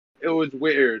flex. It was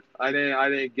weird. I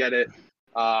didn't get it.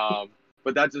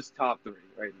 But that's his top 3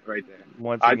 right there.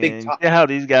 Once again, see how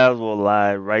these guys will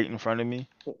lie right in front of me.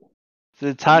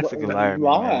 It's a toxic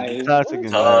environment. Man. Toxic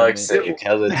environment.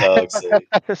 Hella toxic.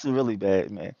 It's really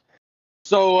bad, man.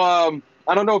 So,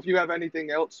 I don't know if you have anything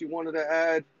else you wanted to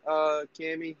add,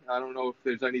 Cammy. I don't know if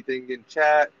there's anything in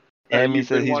chat. Cammy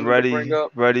said he's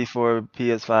ready for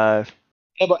PS5.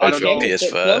 Yeah, but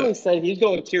PS5. said he's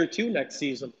going tier 2 next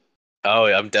season. Oh,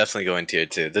 I'm definitely going tier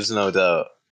 2. There's no doubt.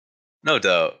 No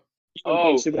doubt.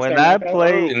 Oh, when I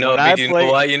play, you know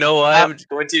why I'm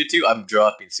going tier 2? I'm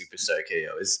dropping Superstar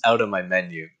KO. It's out of my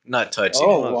menu. Not touching it.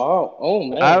 Oh wow! Oh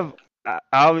man!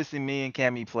 Obviously, me and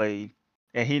Cammy played,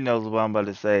 and he knows what I'm about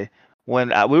to say.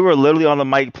 When we were literally on the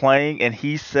mic playing, and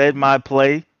he said my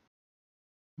play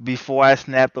before I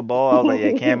snapped the ball, I was like,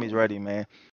 "Yeah, Cammy's ready, man."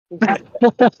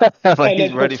 Like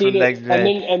he's ready for next gen.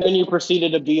 And then you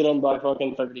proceeded to beat him by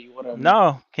fucking 30, whatever.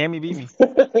 No, Cammy beat me.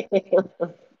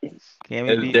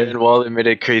 Darren Waller made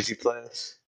a crazy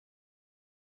plays.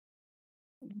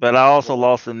 But I also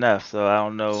lost to Neff, so I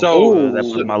don't know. So that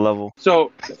was my level.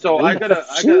 So I got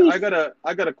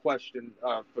a question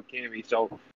for Cammy.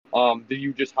 So, do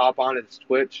you just hop on his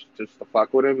Twitch just to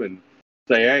fuck with him and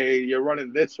say, "Hey, you're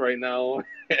running this right now,"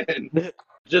 and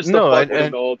just to fuck with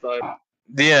him the whole time?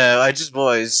 Yeah,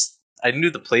 I knew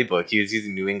the playbook. He was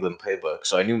using New England playbook,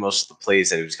 so I knew most of the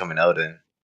plays that he was coming out in.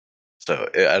 So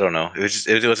I don't know.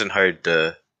 It wasn't hard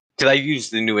to, because I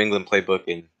used the New England playbook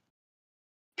in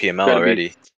PML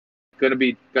already. Gonna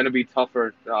be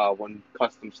tougher when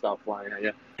custom stuff flying at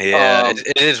you. Yeah,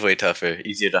 it is way tougher.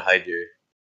 Easier to hide your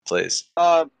plays.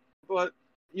 But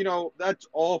that's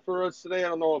all for us today. I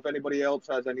don't know if anybody else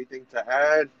has anything to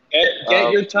add.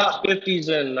 Get your top 50s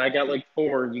in. I got like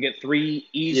 4. You get 3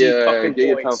 easy fucking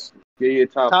points. Get your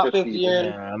top 50 in.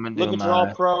 Yeah, I'm gonna do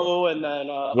Draw Pro, and then.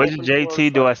 What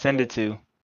JT do I send it to?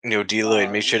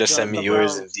 Deloitte, make sure to send me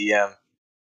yours in DM.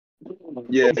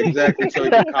 Yeah, exactly. So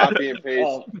you can copy and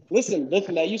paste. Listen.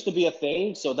 That used to be a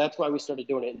thing, so that's why we started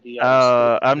doing it in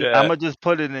DM. I'm gonna just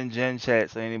put it in Gen Chat,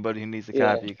 so anybody who needs to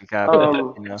copy, you can copy.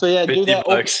 So yeah, do that.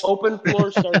 Open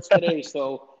floor starts today.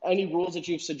 So any rules that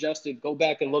you've suggested, go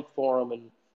back and look for them,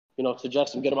 and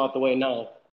suggest them, get them out the way now,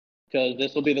 because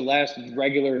this will be the last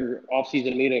regular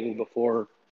off-season meeting before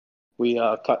we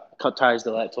cut ties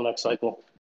to that till next cycle.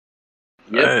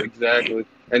 Yeah, exactly.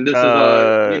 And this is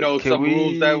some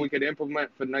rules that we could implement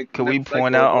for next. Can we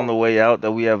point out on the way out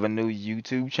that we have a new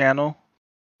YouTube channel,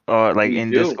 or like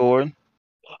in Discord?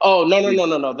 Oh no!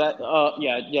 That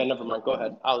yeah. Never mind. Go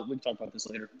ahead. We can talk about this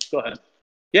later. Go ahead.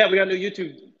 Yeah, we got a new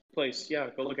YouTube place. Yeah,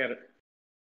 go look at it.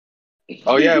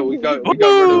 Oh yeah, we got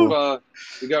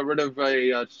rid of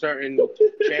a certain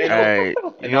channel. All right,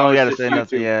 And you now don't it's gotta just say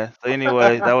nothing. YouTube. Yeah. So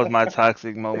anyway, that was my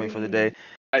toxic moment for the day.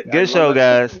 I Good love show,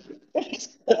 that. guys.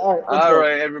 All right, let's All go.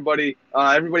 right, everybody.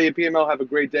 Everybody at PML, have a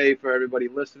great day. For everybody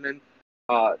listening,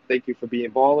 thank you for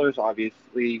being ballers.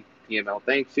 Obviously, PML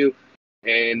thanks you.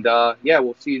 And yeah,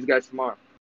 we'll see you guys tomorrow.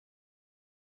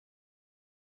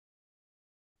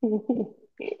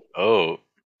 Oh,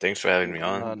 thanks for having me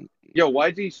on. Yo, why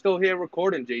is he still here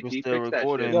recording, JT? We're Fix still that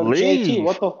recording. shit. Yo, Leave. JT,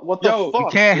 what the Yo, fuck?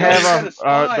 We can't Yo, have you gotta the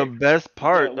slide. best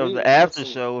part Yeah, of the after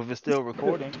listen. show if it's still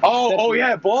recording. Oh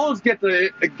yeah, balls get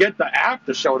the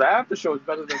after show. The after show is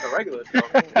better than the regular show.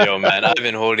 Yo, man, I've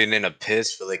been holding in a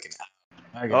piss for like an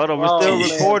hour. Hold on, we're Oh, still man.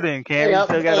 recording, Cam. Hey, You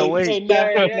still gotta wait. Hey,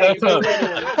 yeah, you gotta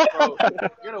wait. Bro, you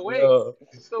gotta wait. Yo.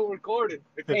 It's still recording.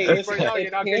 If you Hey, miss listen, right now, if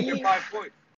you're not getting your Cammy- 5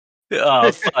 points.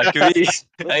 Oh, fuck me. I Listen,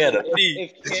 gotta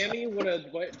pee. if Cammy would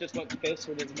have just went piss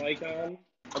with his mic on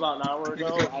about an hour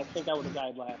ago, I think I would have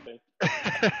died laughing.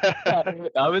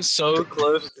 I was so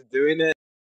close to doing it.